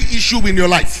every issue in your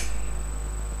life.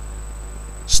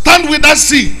 Stand with that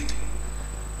seed.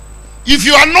 If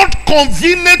you are not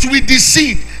convenient with the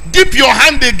seed, dip your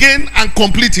hand again and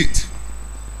complete it.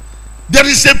 There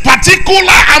is a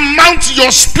particular amount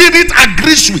your spirit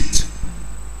agrees with.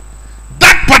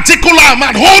 That particular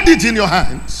amount, hold it in your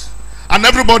hands. And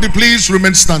everybody please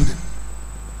remain standing.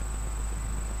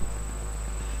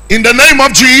 In the name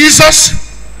of Jesus,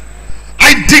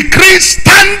 I decree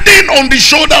standing on the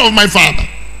shoulder of my Father,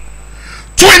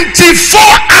 24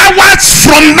 hours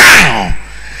from now,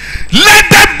 let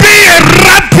there be a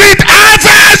rapid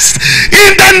harvest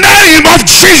in the name of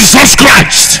Jesus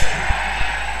Christ.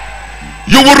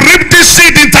 You will reap this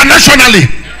seed internationally.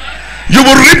 You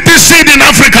will reap this seed in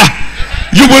Africa.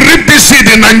 You will reap this seed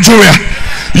in Nigeria.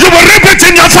 You will reap it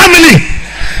in your family.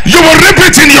 You will reap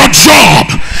it in your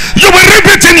job. You will reap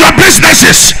it in your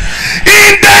businesses.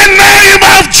 In the name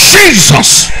of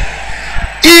Jesus.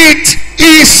 It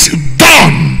is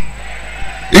done.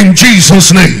 In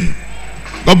Jesus' name.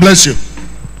 God bless you.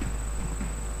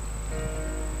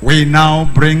 We now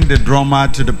bring the drummer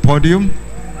to the podium.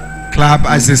 Clap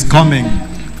as he's coming.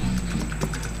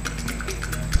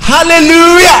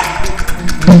 Hallelujah.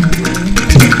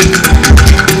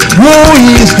 Who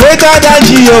is greater than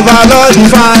Jehovah, Lord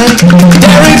divine?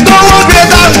 There is no one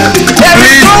greater. There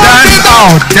is no one greater.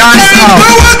 There is no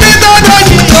one greater than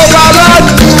Jehovah,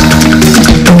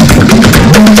 Lord.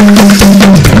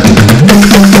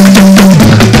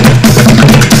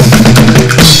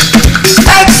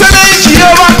 Excellent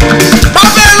Jehovah,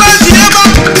 marvelous Jehovah.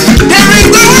 There is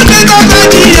no one greater than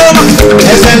Jehovah.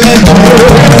 Excellent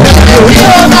Jehovah.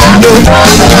 Come on,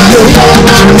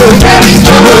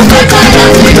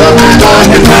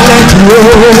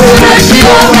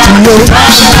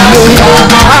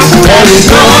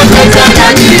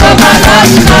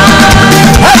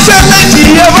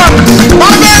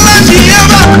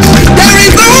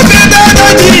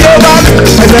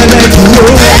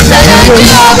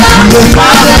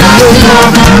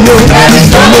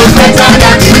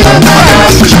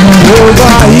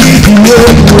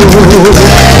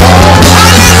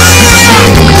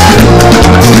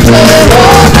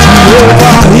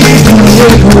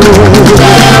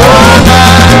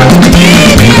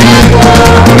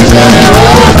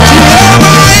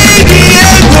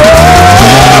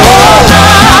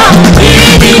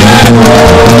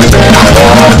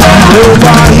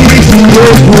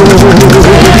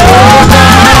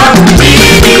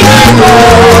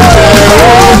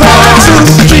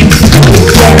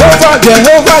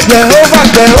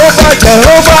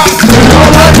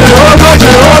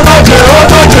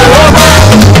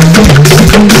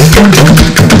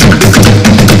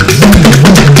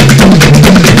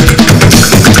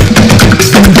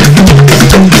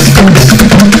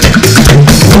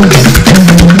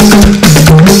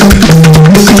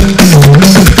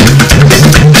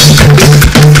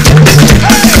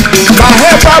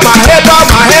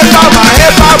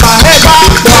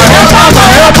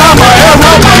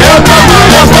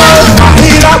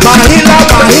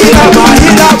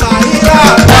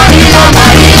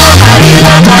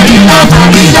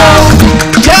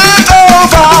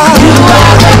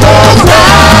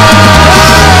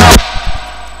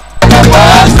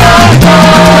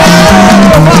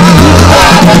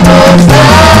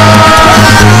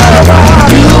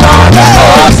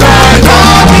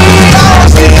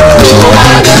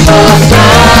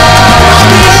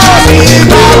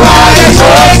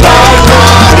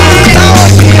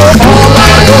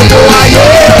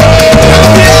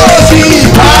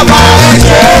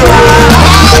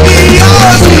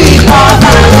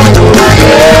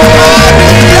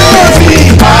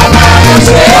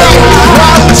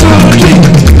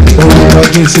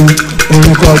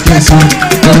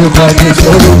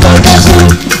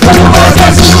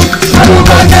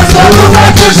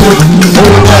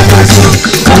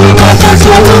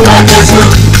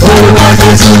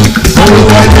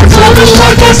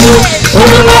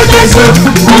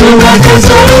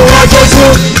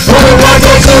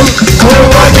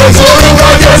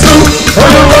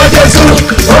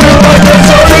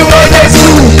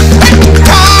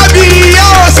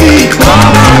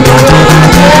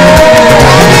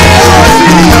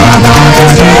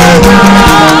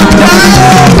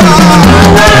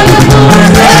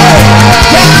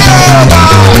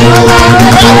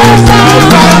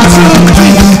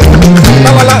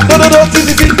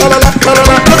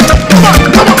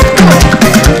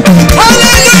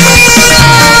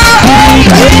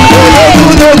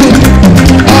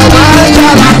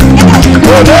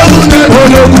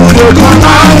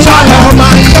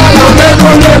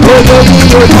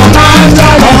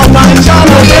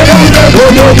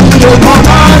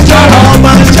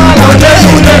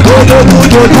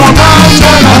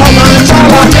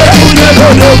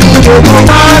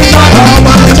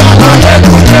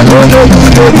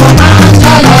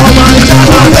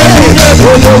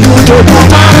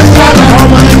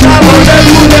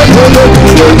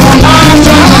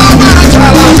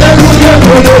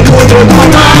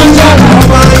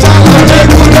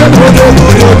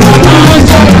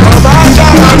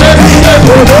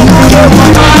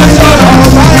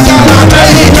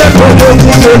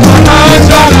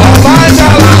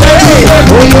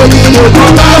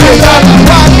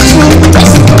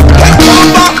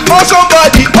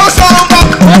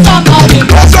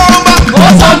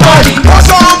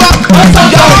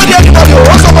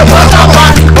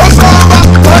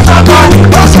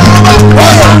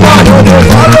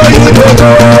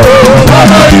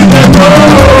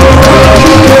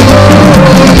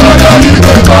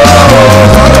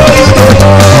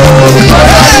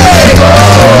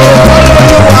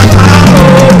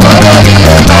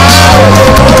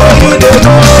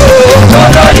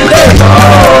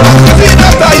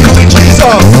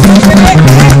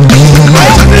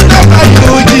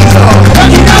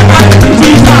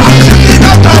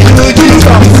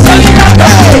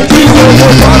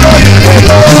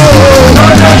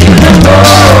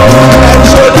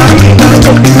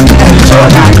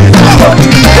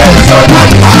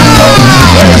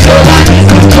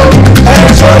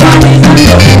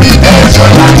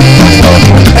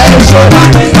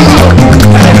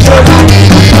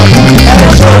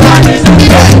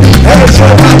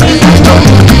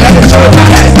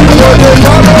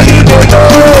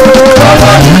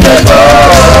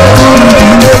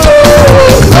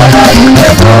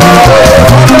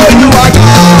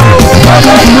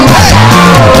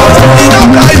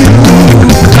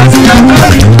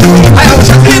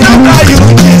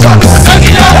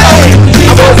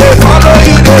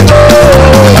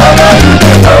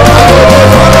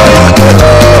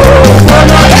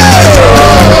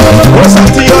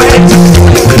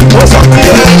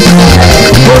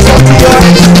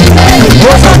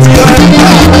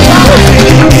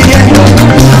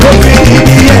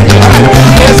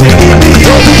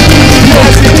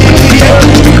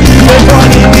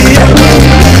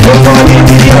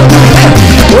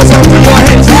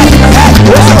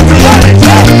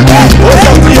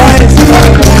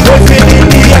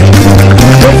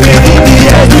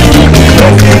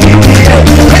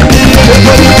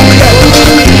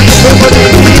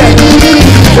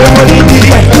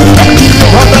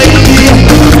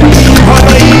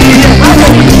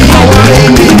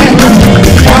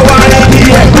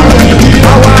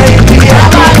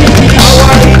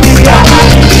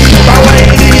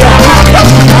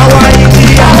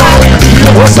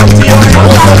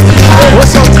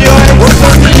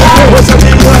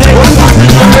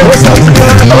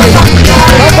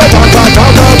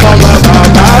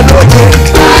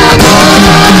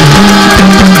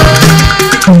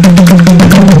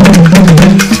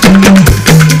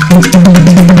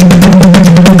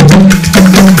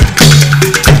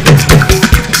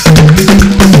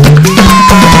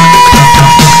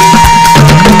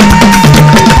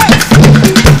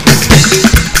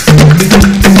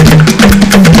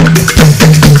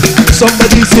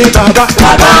 Somebody say Baba.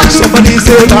 Somebody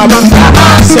say Baba.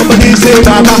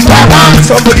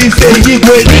 Somebody say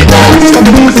Aggrey.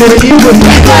 Somebody say Aggrey.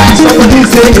 Somebody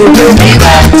say Aggrey.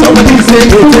 Somebody say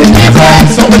Aggrey.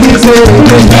 Somebody say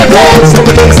Aggrey.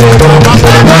 Somebody say Baba.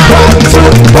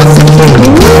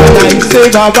 When I say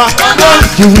Baba,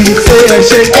 you will say a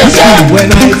shake. When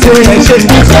I say a shake,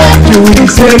 you will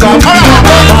say Baba.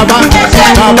 Baba,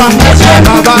 Baba, Baba,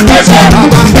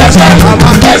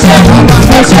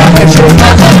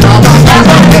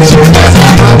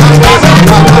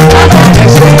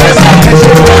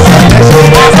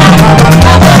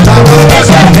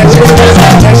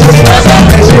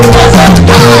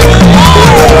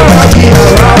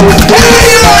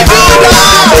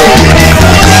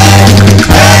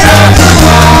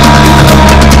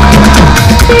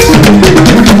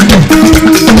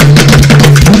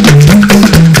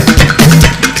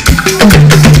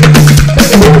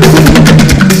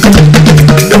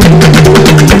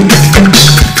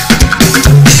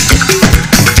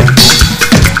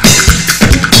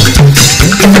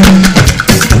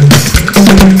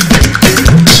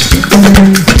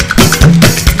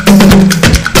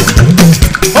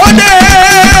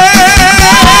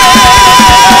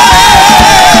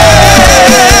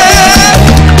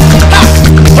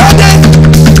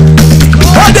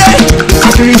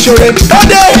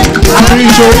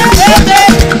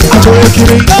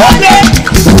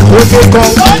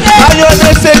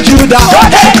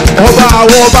 Ọba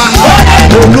àwọn ọba,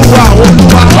 Olúwa àwọn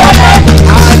olúwa,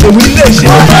 àdèwì lè ṣe,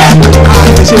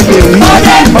 àdèṣe lè rí,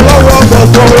 ọlọ́wọ́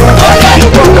gbọ̀gbọ̀,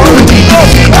 gbọ̀gbọ̀ ìdí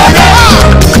òfin.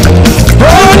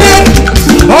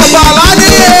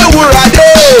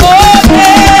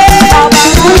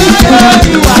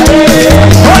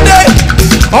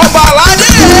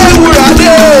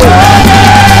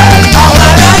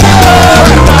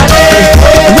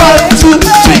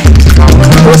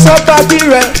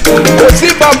 kò sí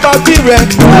bàbá bí rẹ̀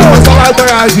kò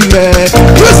sọ́lágbára jù rẹ̀.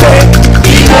 You say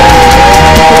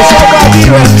kò sọ́gbà bí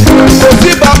rẹ̀ kò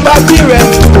sí bàbá bí rẹ̀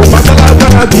kò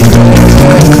sọ́lágbára jù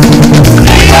rẹ̀.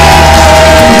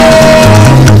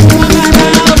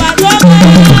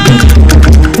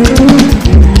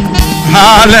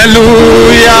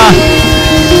 Hallelujah.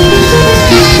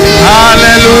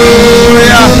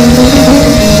 Hallelujah.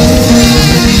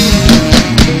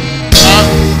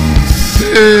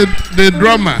 The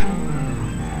drummer.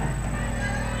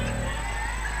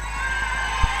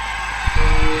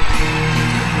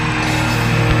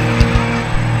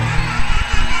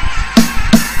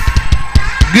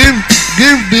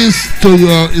 Give this to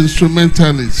your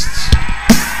instrumentalist.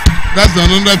 That's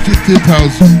another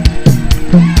 50,000.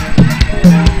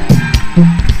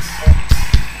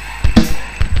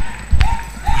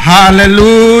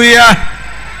 Hallelujah.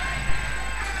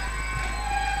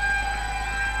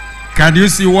 Can you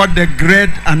see what the great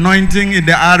anointing in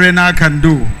the arena can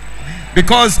do?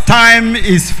 Because time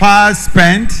is far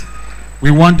spent, we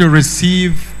want to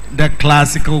receive the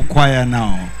classical choir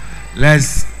now.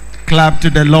 Let's clap to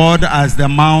the Lord as they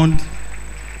mount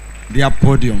their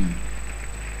podium.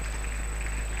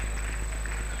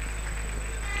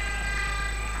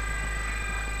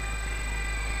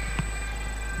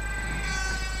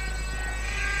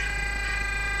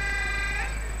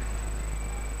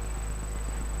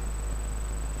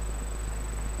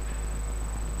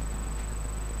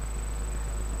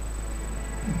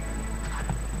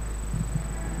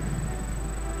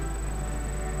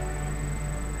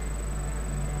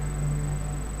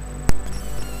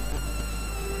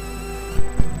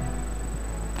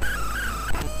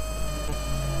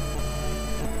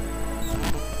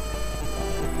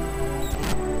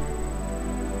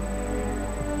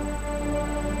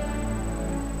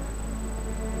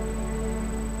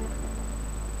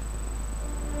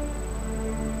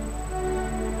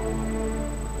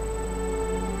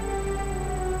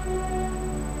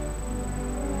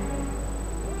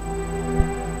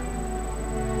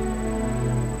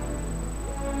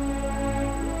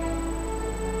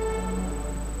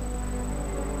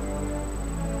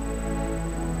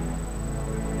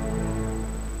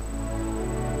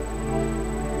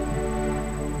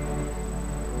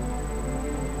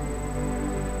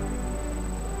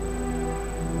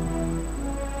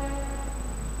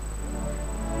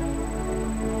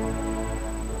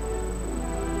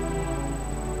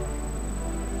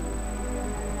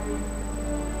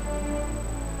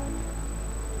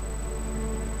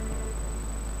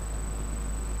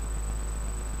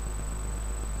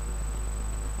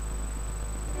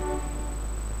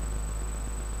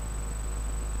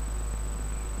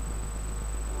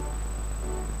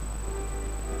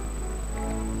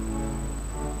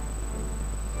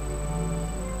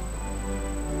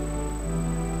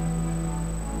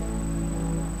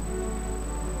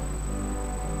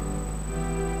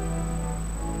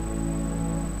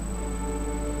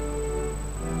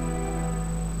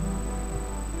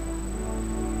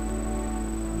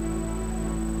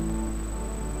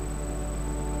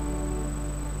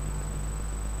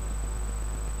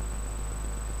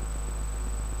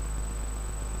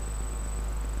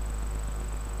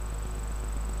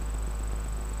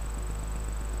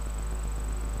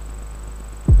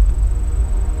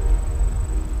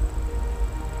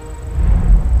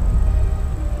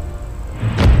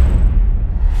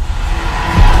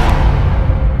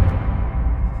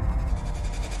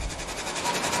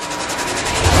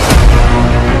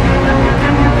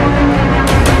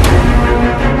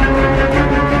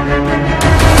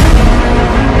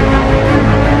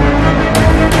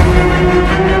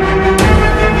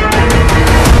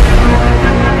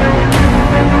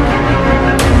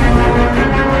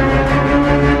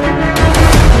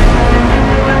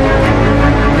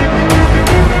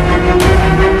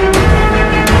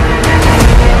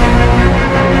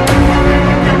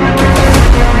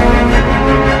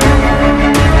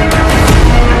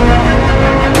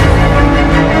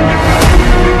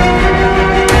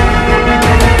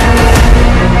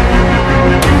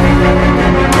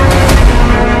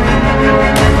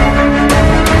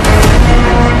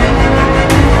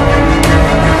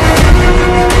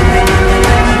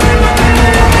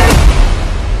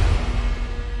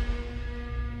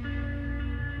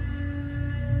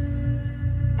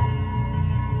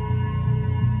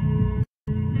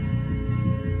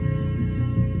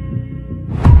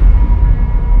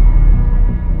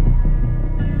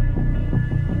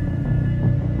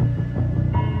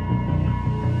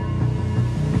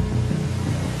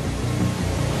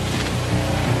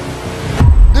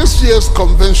 This year's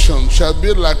convention shall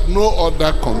be like no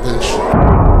other convention.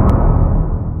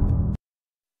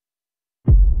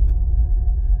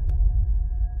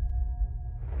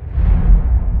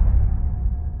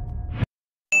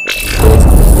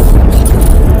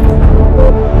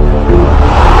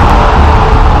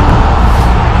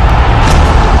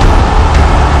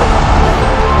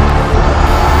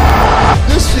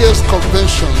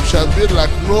 convention shall be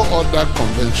like no other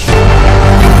convention.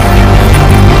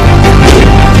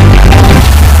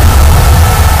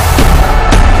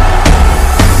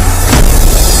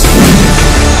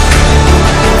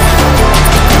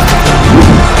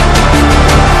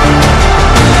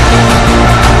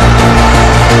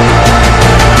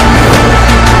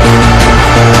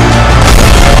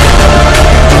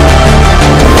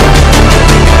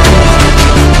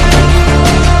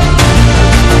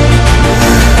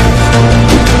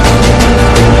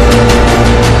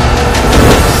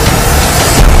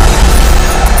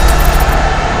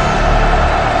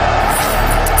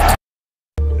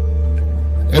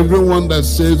 Everyone that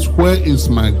says, "Where is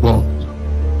my God?"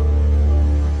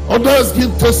 Others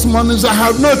give testimonies. I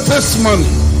have no testimony.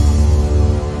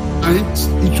 And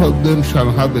each of them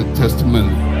shall have a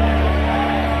testimony.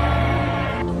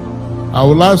 I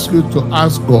will ask you to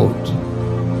ask God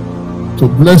to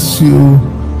bless you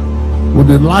with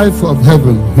the life of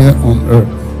heaven here on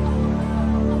earth.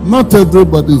 Not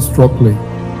everybody is struggling.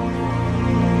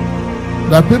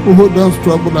 There are people who don't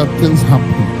struggle that things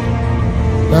happen.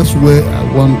 That's where I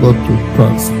want God to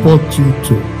transport you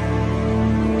to.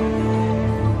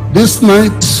 This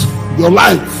night, your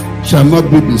life shall not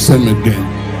be the same again.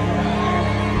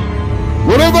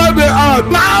 Wherever they are,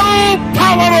 thou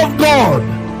power of God,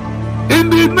 in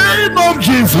the name of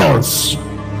Jesus,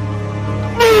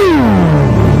 move.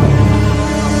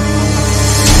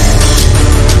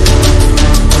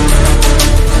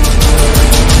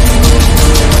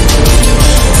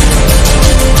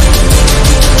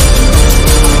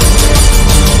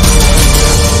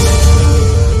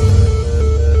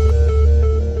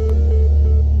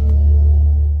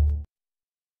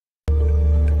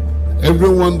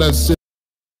 Everyone that says,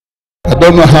 I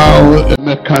don't know how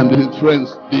Emeka and his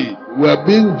friends did. We are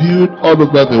being viewed all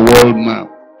over the world now.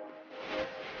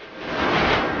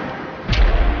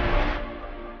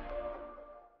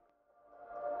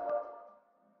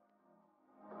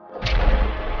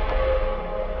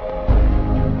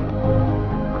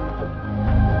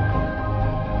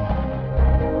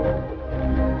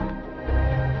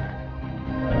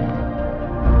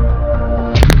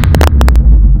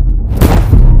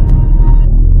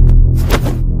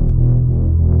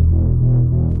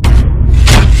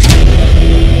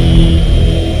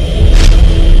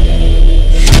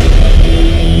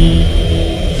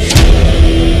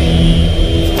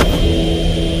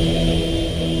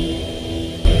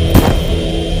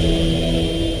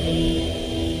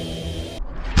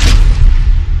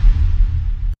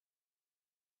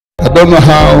 I don't know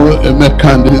how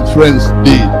Emeka and his friends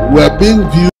did. We are being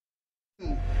viewed.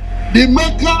 The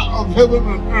maker of heaven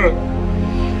and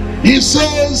earth. He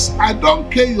says, I don't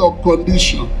care your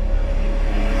condition.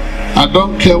 I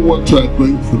don't care what you are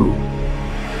going through.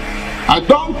 I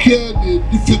don't care the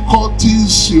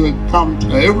difficulties you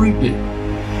encounter every day.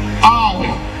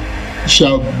 I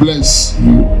shall bless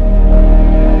you.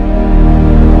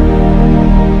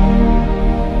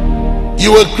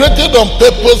 You were created on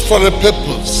purpose for a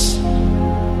purpose.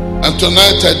 And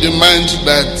tonight I demand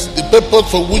that the purpose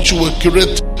for which you were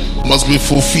created must be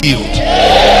fulfilled.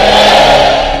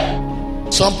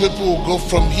 Some people will go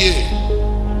from here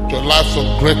to a life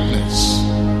of greatness.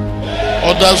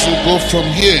 Others will go from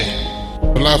here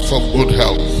to a life of good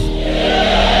health.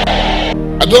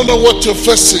 I don't know what you're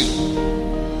facing.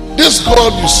 This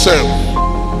God you serve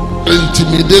will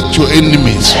intimidate your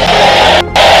enemies.